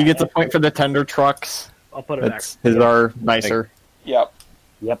 Yeah. He gets a point for the tender trucks. I'll put it back. That's his are nicer. Yep.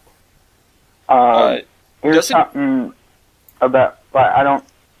 Yep. Here's doesn't- something about.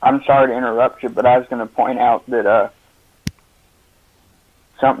 I'm sorry to interrupt you, but I was going to point out that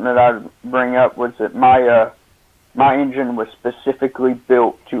something that I'd bring up was that my engine was specifically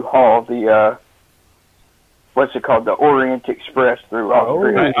built to haul the what's it called, the Orient Express through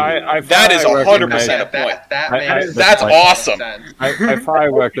Austria. That is 100% a That, point. that I- makes That's like- awesome. sense. I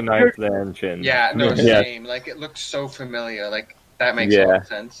probably recognize the engine. Yeah, no, Yeah. same. Like, it looks so familiar. Like, that makes Yeah. a lot of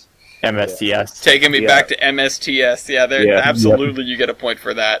sense. MSTS. Taking me Yeah. back to MSTS. Yeah, there Yeah. absolutely you get a point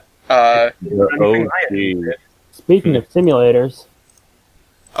for that. OG. Speaking of simulators,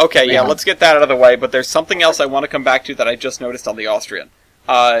 Okay, yeah, let's get that out of the way, but there's something else I want to come back to that I just noticed on the Austrian.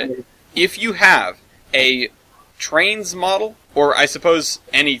 If you have a trains model, or I suppose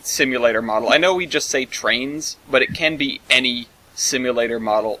any simulator model, I know we just say trains, but it can be any simulator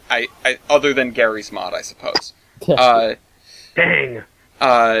model, other than Gary's mod, I suppose. Dang.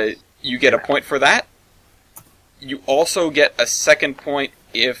 You get a point for that. You also get a second point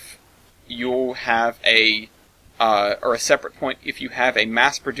if you have or a separate point if you have a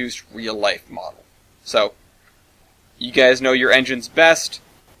mass-produced real-life model. So, you guys know your engine's best.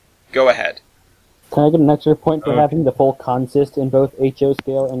 Go ahead. can I get an extra point for having the full consist in both HO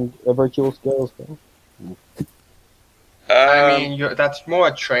scale and a virtual scale as well? I mean, that's more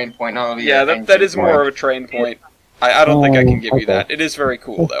a train point, not really. Yeah, that is more of a train point. I don't think I can give you Okay. that. It is very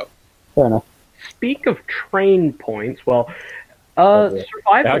cool, though. Fair enough. Speak of train points, well, survival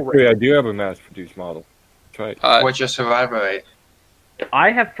Actually, rate. I do have a mass-produced model. That's right. What's your survival rate?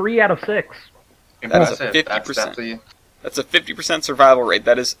 I have 3 out of 6. That's a Impressive. That's 50%. definitely. That's a 50% survival rate.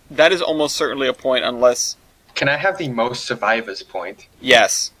 That is almost certainly a point, unless... Can I have the most survivors point?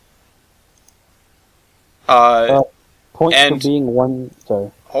 Yes. Point And- for being one.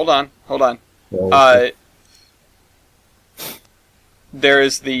 Sorry. Hold on. Yeah, There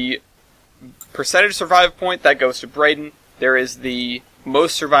is the percentage survive point that goes to Braden. There is the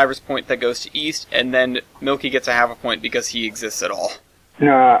most survivors point that goes to East, and then Milky gets a half a point because he exists at all.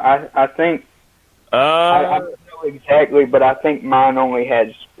 No, I think I don't know exactly, but I think mine only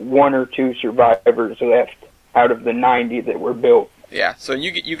has 1 or 2 survivors left out of the 90 that were built. Yeah, so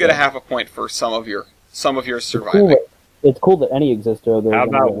you get a half a point for some of your It's surviving. cool, it's cool that any exists. How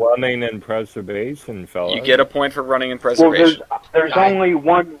about running and preservation, fellas? You get a point for running and Well, preservation. there's only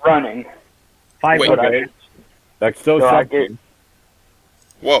 1 running. 5 Wait, but okay. That's still So I something.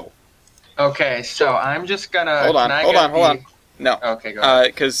 Whoa. Okay, so I'm just gonna. Hold on, can I hold get on, hold on. No. Okay, go ahead.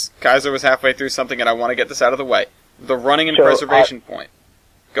 Because Kaiser was halfway through something, and I want to get this out of the way. The running and So, preservation point.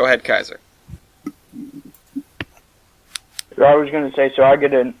 Go ahead, Kaiser. So I was going to say, so I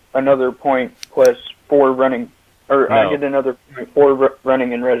get another point plus 4 running, or No. I get another point 4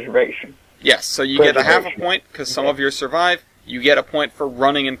 running in reservation. Yes, so you get a half a point because some of yours survive. You get a point for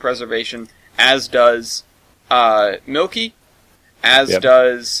running in preservation, as does Milky, as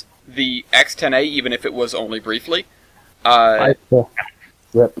does the X-10A, even if it was only briefly.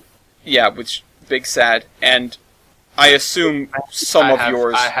 Yep. Yeah, which big sad, and I assume some of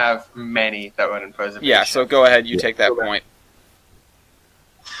yours. I have many that run in preservation. Yeah, so go ahead, you take that point.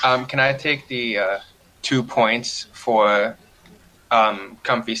 Can I take the 2 points for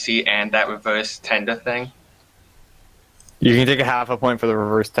Comfy Seat and that reverse tender thing? You can take a half a point for the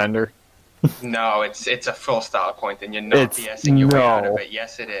reverse tender. No, it's a full style point, and you're not BSing your way out of it.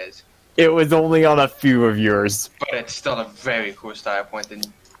 Yes, it is. It was only on a few of yours. But it's still a very cool style point.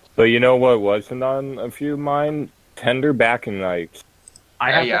 And But you know what wasn't on a few of mine? Tender backing lights.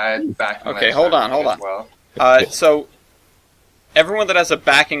 I had backing Okay, lights hold on. as well. So, everyone that has a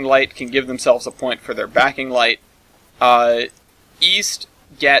backing light can give themselves a point for their backing light. East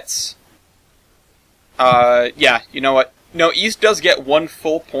gets... yeah, you know what? No, East does get 1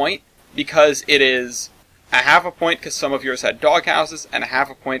 full point, because it is a half a point because some of yours had doghouses, and a half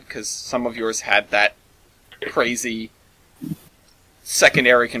a point because some of yours had that crazy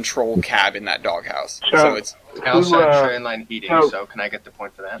secondary control cab in that doghouse. So it's... I also have train line heating, so can I get the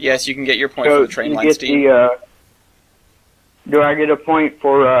point for that? Yes, you can get your point for the train line steam. Do I get a point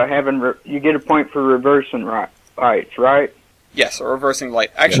for you get a point for reversing lights, right? Yes, a reversing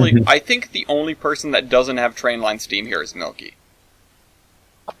light. Actually, I think the only person that doesn't have train line steam here is Milky.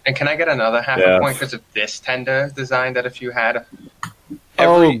 And can I get another half a point because of this tender design that a few had?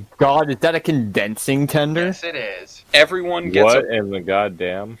 Oh god, is that a condensing tender? Yes, it is. Everyone gets What in the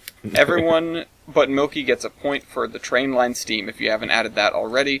goddamn? everyone but Milky gets a point for the train line steam if you haven't added that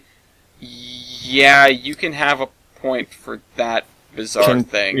already. Yeah, you can have a point for that bizarre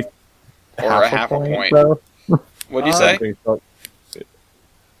thing. Or a half a point. What'd you say?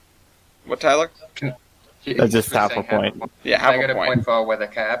 What, Tyler? That's just half a point. Yeah, half I get a a point. point for a weather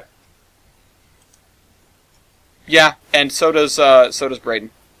cab. Yeah, and so does Braden.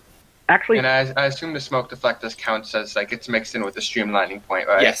 Actually, And I assume the smoke deflectors counts as like it's mixed in with the streamlining point,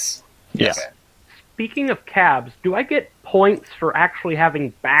 right? Yes. Yes. Okay. speaking of cabs, do I get points for actually having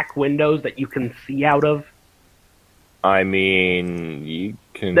back windows that you can see out of? I mean, you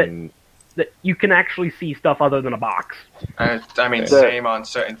can... That you can actually see stuff other than a box. I mean, same on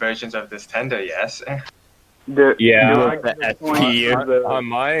certain versions of this tender, yes. Yeah, the on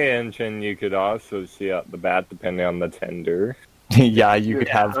my engine, you could also see out the bat depending on the tender. yeah, you could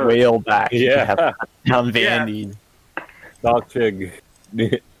have whale back. You could have down Vandy. Dogtig.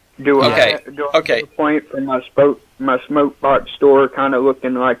 Do Okay. I get a point for my smoke box store kind of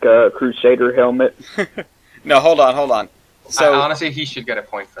looking like a Crusader helmet? No, hold on. So honestly, he should get a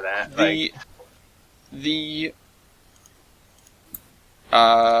point for that.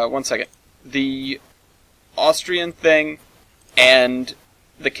 One second. The Austrian thing and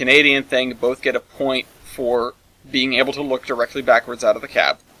the Canadian thing both get a point for being able to look directly backwards out of the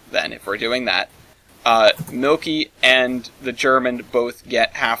cab. Then, if we're doing that, Milky and the German both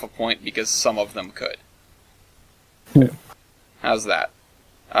get half a point because some of them could. How's that?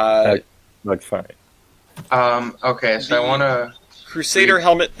 That's fine. Okay, so I want to... Crusader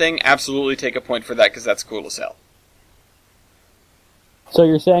helmet thing, absolutely take a point for that because that's cool as hell. So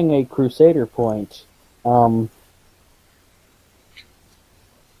you're saying a Crusader point? No.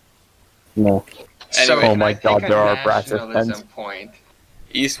 So oh my god, there are brass nationalism point.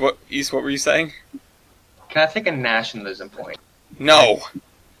 East, what were you saying? Can I take a nationalism point? No.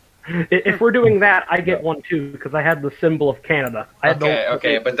 If we're doing that, I get one too, because I had the symbol of Canada.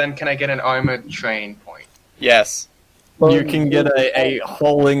 Okay, but then can I get an armored train point? Yes. You can get a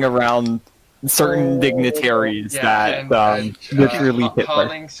hauling around certain dignitaries that literally Hitler.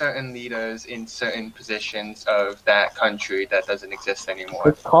 Hauling certain leaders in certain positions of that country that doesn't exist anymore.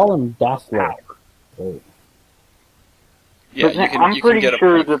 Let's call him Dassler. Yeah, I'm pretty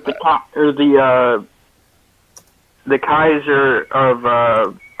sure that the Kaiser of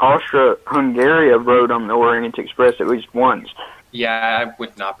Austria-Hungary rode on the Orient Express at least once. Yeah, I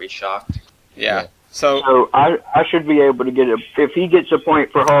would not be shocked. Yeah. So I should be able to get if he gets a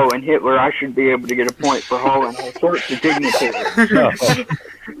point for hauling Hitler, I should be able to get a point for hauling all sorts of dignitaries.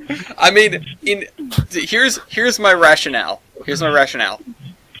 I mean, here's my rationale.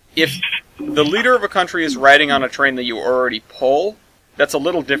 If the leader of a country is riding on a train that you already pull, that's a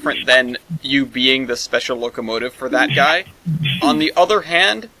little different than you being the special locomotive for that guy. On the other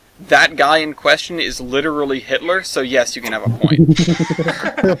hand, that guy in question is literally Hitler, so yes, you can have a point.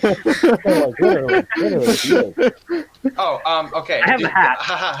 Okay. I have a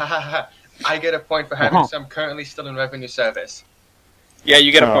hat. I get a point for having some currently still in revenue service. Yeah,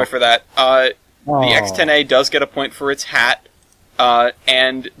 you get a point for that. The Oh. X10A does get a point for its hat,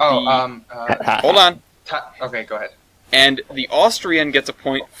 and hold on. Okay, go ahead. And the Austrian gets a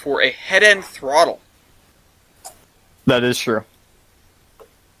point for a head-end throttle. That is true.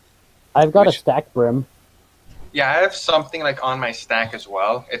 I've got a stack brim. Yeah, I have something like on my stack as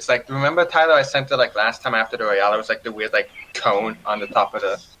well. It's like, remember Tyler, I sent it like last time after the Royale. It was like the weird like cone on the top of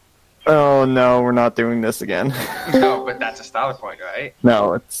the. Oh no, we're not doing this again. No, but that's a style point, right?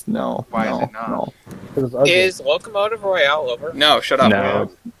 No, it's no. Why no, is it not? No. It was ugly. Is Locomotive Royale over? No, shut up.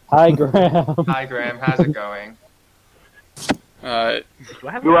 No. Hi, Graham. Hi Graham, how's it going?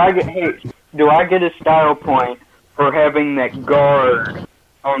 Do I get a style point for having that guard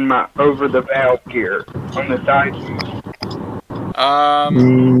on my over the valve gear on the side?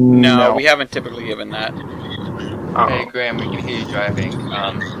 No, we haven't typically given that. Hey Graham, we can hear you driving.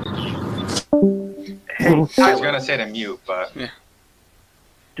 I was gonna say to mute, but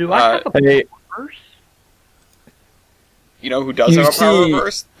Do I have a Hey, reverse? You know who does You have a power see-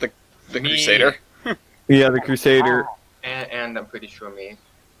 reverse? The Me. Crusader. yeah, the Crusader. and I'm pretty sure me.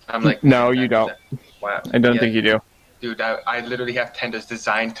 I'm like No, you don't. Wow. I don't think you do. Dude, I literally have tenders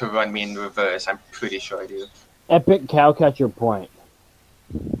designed to run me in reverse. I'm pretty sure I do. Epic cowcatcher point.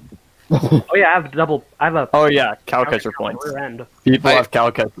 Oh yeah, I have double. I have a. Oh yeah, cowcatcher points. Rear end. People I- have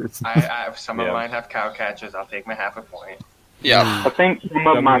cowcatchers. I some of Yeah. mine have cow catchers. I'll take my half a point. Yeah. I think some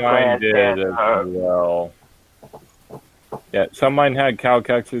of my mine class did had, as well. Yeah, some of mine had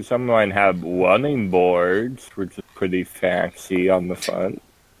cowcatchers, some of mine had running boards, which is pretty fancy on the front.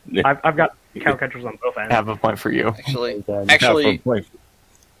 I've got cow catchers on both ends. Have a point for you. Actually, Then. actually,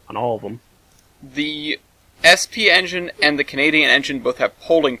 On all of them. the SP engine and the Canadian engine both have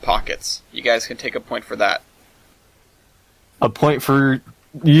holding pockets. You guys can take a point for that. A point for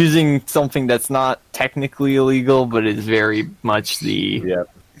using something that's not technically illegal, but is very much the. Yeah.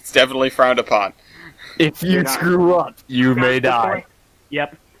 It's definitely frowned upon. If you screw up, you may die.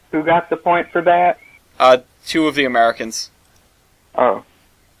 Yep. Who got the point for that? Two of the Americans. Oh,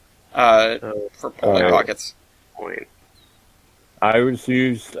 For holding pockets. Point. I was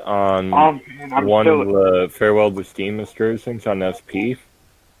used on I'm one still, of the Farewell to Steam excursions on SP.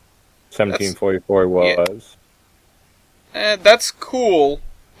 1744 was. That's cool,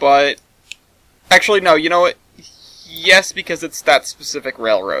 but... Actually, no, you know what? Yes, because it's that specific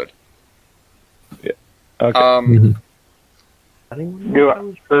railroad. Okay.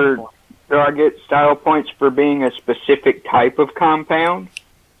 do I get style points for being a specific type of compound?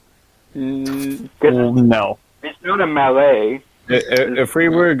 Well, no. It's not a melee. If we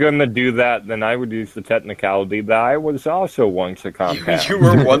were going to do that, then I would use the technicality that I was also once a compound. You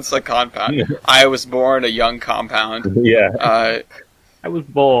were once a compound. I was born a young compound. Yeah. I was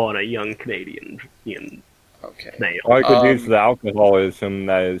born a young Canadian Okay. snail. I could use the alcoholism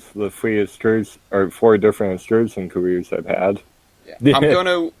that is the 4 different excursion careers I've had. Yeah. I'm going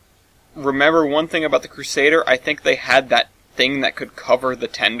to remember one thing about the Crusader. I think they had that thing that could cover the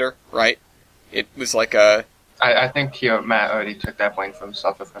tender, right? It was like a... I think Matt already took that point for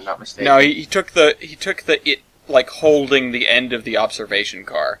himself, if I'm not mistaken. No, he took the it like holding the end of the observation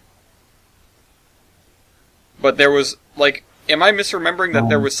car. But there was like, am I misremembering that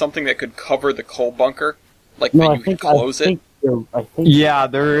there was something that could cover the coal bunker, like No, that I you think could close it? I think Yeah,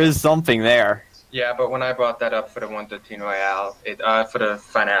 there is something there. Yeah, but when I brought that up for the 113 Royale, for the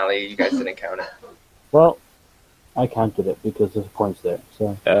finale, you guys didn't count it. Well, I counted it because there's points there.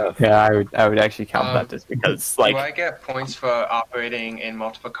 So Yeah, I would actually count that just because, Do I like, get points for operating in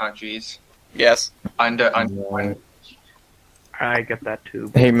multiple countries Yes. under one? I get that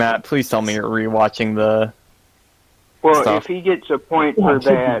too. hey Matt, please tell me you're rewatching the. Well, Stuff. if he gets a point for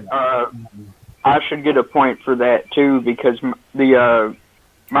that, I should get a point for that too because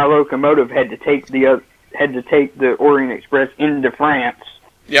my locomotive had to take the Orient Express into France.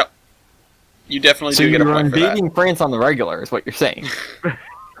 Yep. You definitely So do get a you're point for that. invading France on the regular, is what you're saying.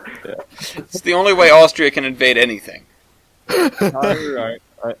 It's the only way Austria can invade anything.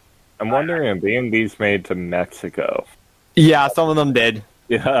 I'm wondering if B&B's made to Mexico. Yeah, some of them did.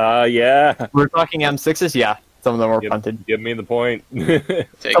 Yeah. We're talking M6s, yeah. Some of them were punted. Give me the point.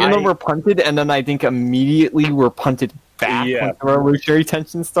 Take Some of it. them were punted, and then I think immediately were punted back Yeah. when the revolutionary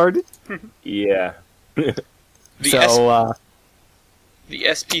tension started. Yeah. The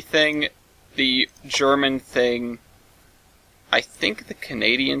SP thing, the German thing, I think the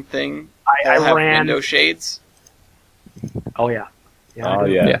Canadian thing I all have ran. window shades. Oh yeah. Oh,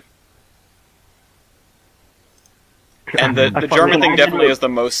 yeah. Yeah. And the I German fucking- thing definitely has the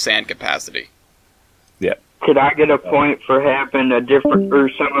most sand capacity. Could I get a point for having a different, or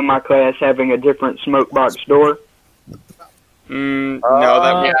some of my class having a different smoke box door? No,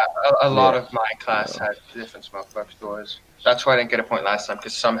 that Yeah, a lot of my class had different smoke box doors. That's why I didn't get a point last time,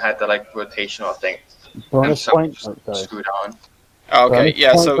 because some had the like rotational thing, and Bonus some point. just Oh, sorry. screwed on. okay. Bonus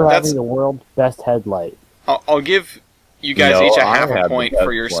Yeah, point so for that's. having the world's best headlight. I'll give you guys No, each a I half a have the point best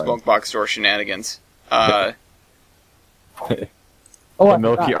for your one. smoke box door shenanigans. Oh, The I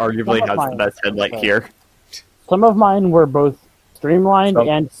Milky forgot. arguably Some of has the mine- best headlight sorry. here. Some of mine were both streamlined Some-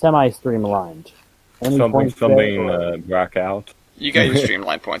 and semi-streamlined. Any points there? Black out. You got your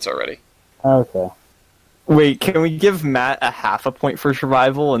streamline points already. Okay. Wait, can we give Matt a half a point for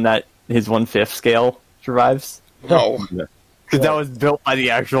survival and that his 1/5 scale survives? No. Because that was built by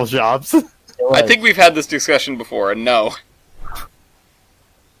the actual shops. I think we've had this discussion before, and no.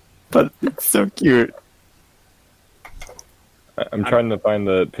 But it's so cute. I'm trying to find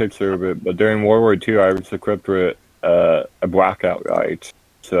the picture of it, but during World War II, I was equipped with a blackout light.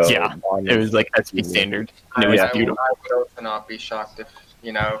 So Yeah, it was like SP standard. And it was beautiful. I would also not be shocked if,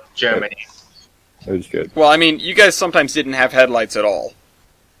 Germany. It was good. Well, I mean, you guys sometimes didn't have headlights at all.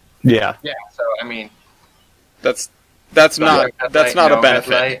 Yeah. Yeah, so, I mean... That's not a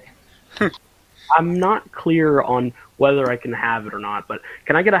benefit. I'm not clear on whether I can have it or not, but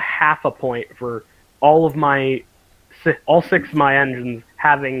can I get a half a point for all 6 of my engines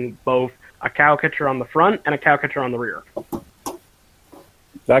having both a cow catcher on the front and a cow catcher on the rear?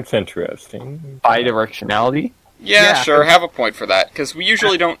 That's interesting. Bidirectionality? Yeah, Yeah. sure, have a point for that, because we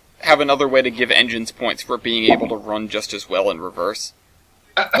usually don't have another way to give engines points for being able to run just as well in reverse.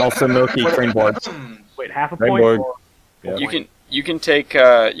 Also Milky crane boards. Wait, half a Crane point? board. Or Yeah. You can take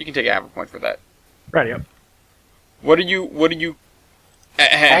a half a point for that. Ready up. What are you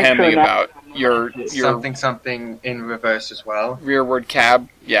hemming about? Your Something in reverse as well. rearward cab?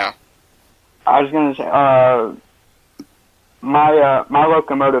 Yeah. I was gonna say, my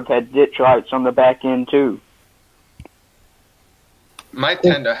locomotive had ditch lights on the back end too. My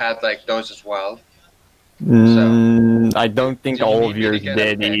tender had, like, those as well. I don't think Do you all need of me to yours get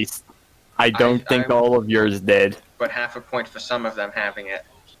did, a- East. I don't think I'm- all of yours did. But half a point for some of them having it.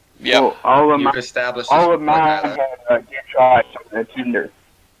 Yep. Well, all of You've my established all this of mine before, had ditch lights on the tender.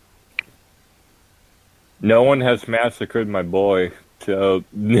 No one has massacred my boy, so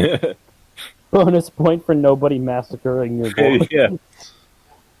Bonus point for nobody massacring your board. yeah.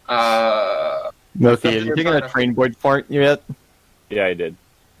 Milky, have you taken a train board part yet? Yeah, I did.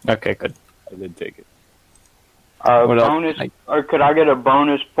 Okay, good. I did take it. What else? Bonus, or could I get a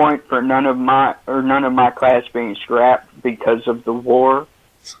bonus point for none of my class being scrapped because of the war?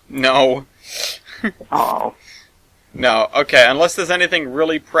 No. Oh, No. Okay, unless there's anything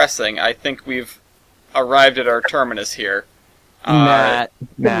really pressing, I think we've arrived at our terminus here. Matt,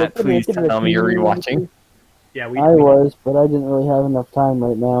 Matt, please tell me you're rewatching. Yeah, I was, but I didn't really have enough time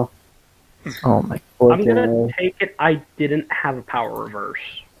right now. Oh my. I'm gonna Fortunately. take it. I didn't have a power reverse.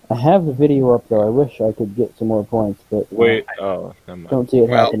 I have the video up though. I wish I could get some more points, but Wait, never mind. don't see it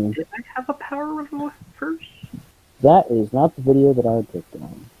Well- happening. Did I have a power reverse? That is not the video that I picked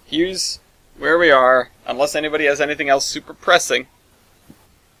on. Here's where we are. Unless anybody has anything else super pressing,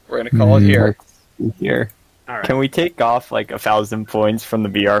 we're gonna call it here. Here. All right. Can we take off like 1,000 points from the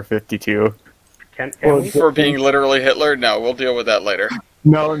BR-52? Can Or- we? For being literally Hitler? No, we'll deal with that later.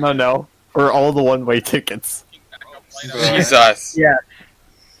 No. For all the one-way tickets. Jesus. Yeah.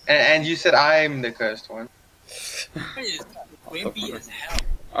 And you said I'm the cursed one.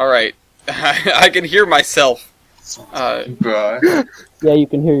 Alright. I can hear myself. Bruh. Yeah, you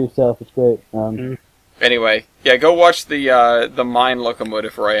can hear yourself. It's great. Anyway, yeah, go watch the Mine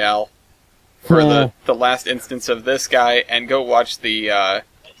Locomotive Royale for Yeah. the last instance of this guy, and go watch the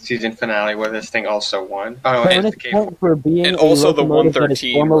Season finale where this thing also won. Oh, Bonus it's the K4. point for being And a also the locomotive that is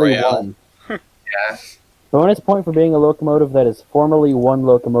 113 formerly Royale. won. Yeah. Bonus point for being a locomotive that is formerly one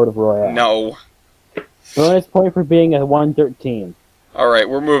Locomotive Royale. No. Bonus point for being a 113. Alright,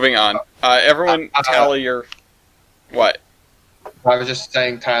 we're moving on. Everyone tally your... What? I was just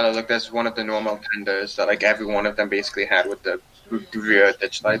saying, Tyler, look, there's one of the normal tenders that, like, every one of them basically had with the rear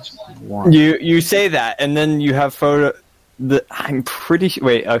ditch lights. You say that, and then you have photo. I'm pretty sure.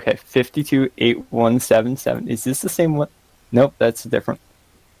 Wait, okay, 528177. Is this the same one? Nope, that's different.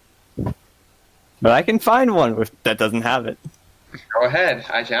 But I can find one that doesn't have it. Go ahead.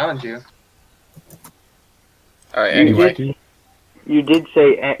 I challenge you. Alright, anyway. you did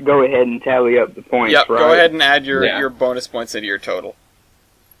say go ahead and tally up the points, Yep, right? go ahead and add your, Yeah. your bonus points into your total.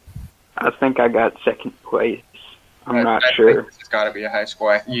 I think I got second place. I'm not I sure. think this has got to be a high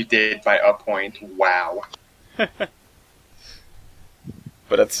score. You did by a point. Wow.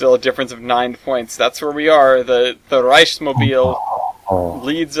 but it's still a difference of 9 points. That's where we are. The Reichsmobile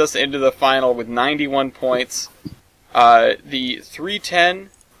leads us into the final with 91 points. The 310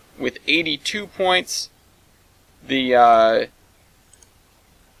 with 82 points. I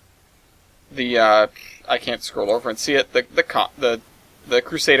can't scroll over and see it. The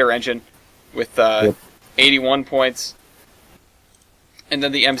Crusader engine with 81 points, and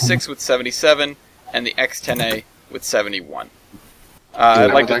then the M6 with 77, and the X10A with 71.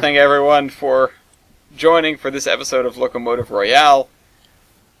 I'd like to thank everyone for joining for this episode of Locomotive Royale.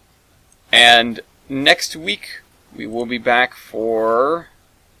 And next week we will be back for.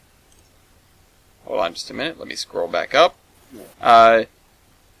 Hold on just a minute. Let me scroll back up.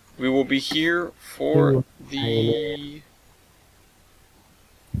 We will be here for the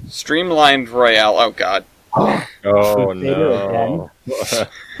Streamlined Royale. Oh, God. Oh, no.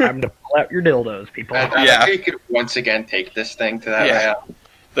 Time to pull out your dildos, people. Yeah. We could once again take this thing to that Yeah. Royale.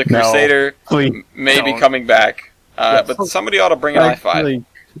 The Crusader may be coming back. But somebody ought to bring an i5.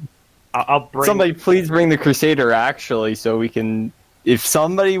 I'll bring. Somebody please bring the Crusader, actually, so we can... If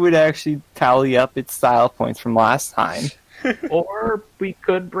somebody would actually tally up its style points from last time. Or we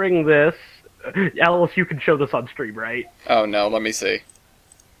could bring this. Alice, you can show this on stream, right? Oh, no. Let me see.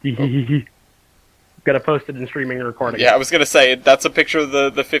 Gotta post it in streaming and recording. Yeah, I was going to say, that's a picture of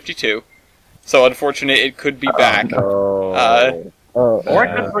the 52. So, unfortunately, it could be back. Or I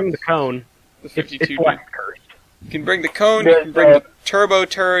could bring the cone. The 52. It's less cursed. You can bring the cone, you can bring the Turbo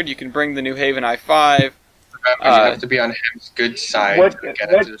Turd, you can bring the New Haven i5. You have to be on Hem's good side to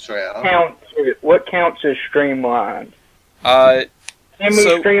get into this Royale. What counts as streamlined?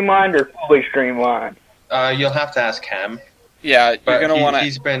 Semi-streamlined or fully streamlined? You'll have to ask Hem. Yeah, But you're going to want to...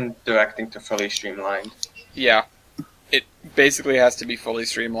 he's been directing to fully streamlined. Yeah. It basically has to be fully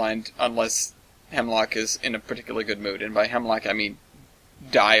streamlined unless Hemlock is in a particularly good mood. And by Hemlock, I mean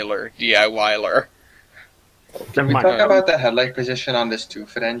Dialer, DIYler. Never We mind. talk about the headlight position on this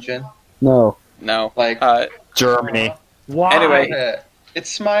 2-foot engine. No. No. Like, Germany. Why? Anyway.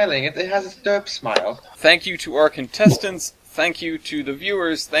 It's smiling. It has a derp smile. Thank you to our contestants. Thank you to the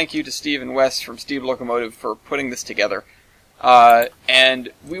viewers. Thank you to Steve and Wes from Steve Locomotive for putting this together. And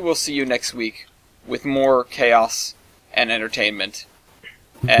we will see you next week with more chaos and entertainment.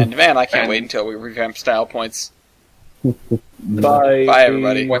 And man, I can't wait until we revamp style points. Bye. Bye,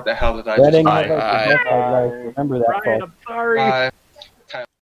 everybody. What the hell did I Wedding just of Bye. Remember that, Ryan, folks. I'm sorry. Bye.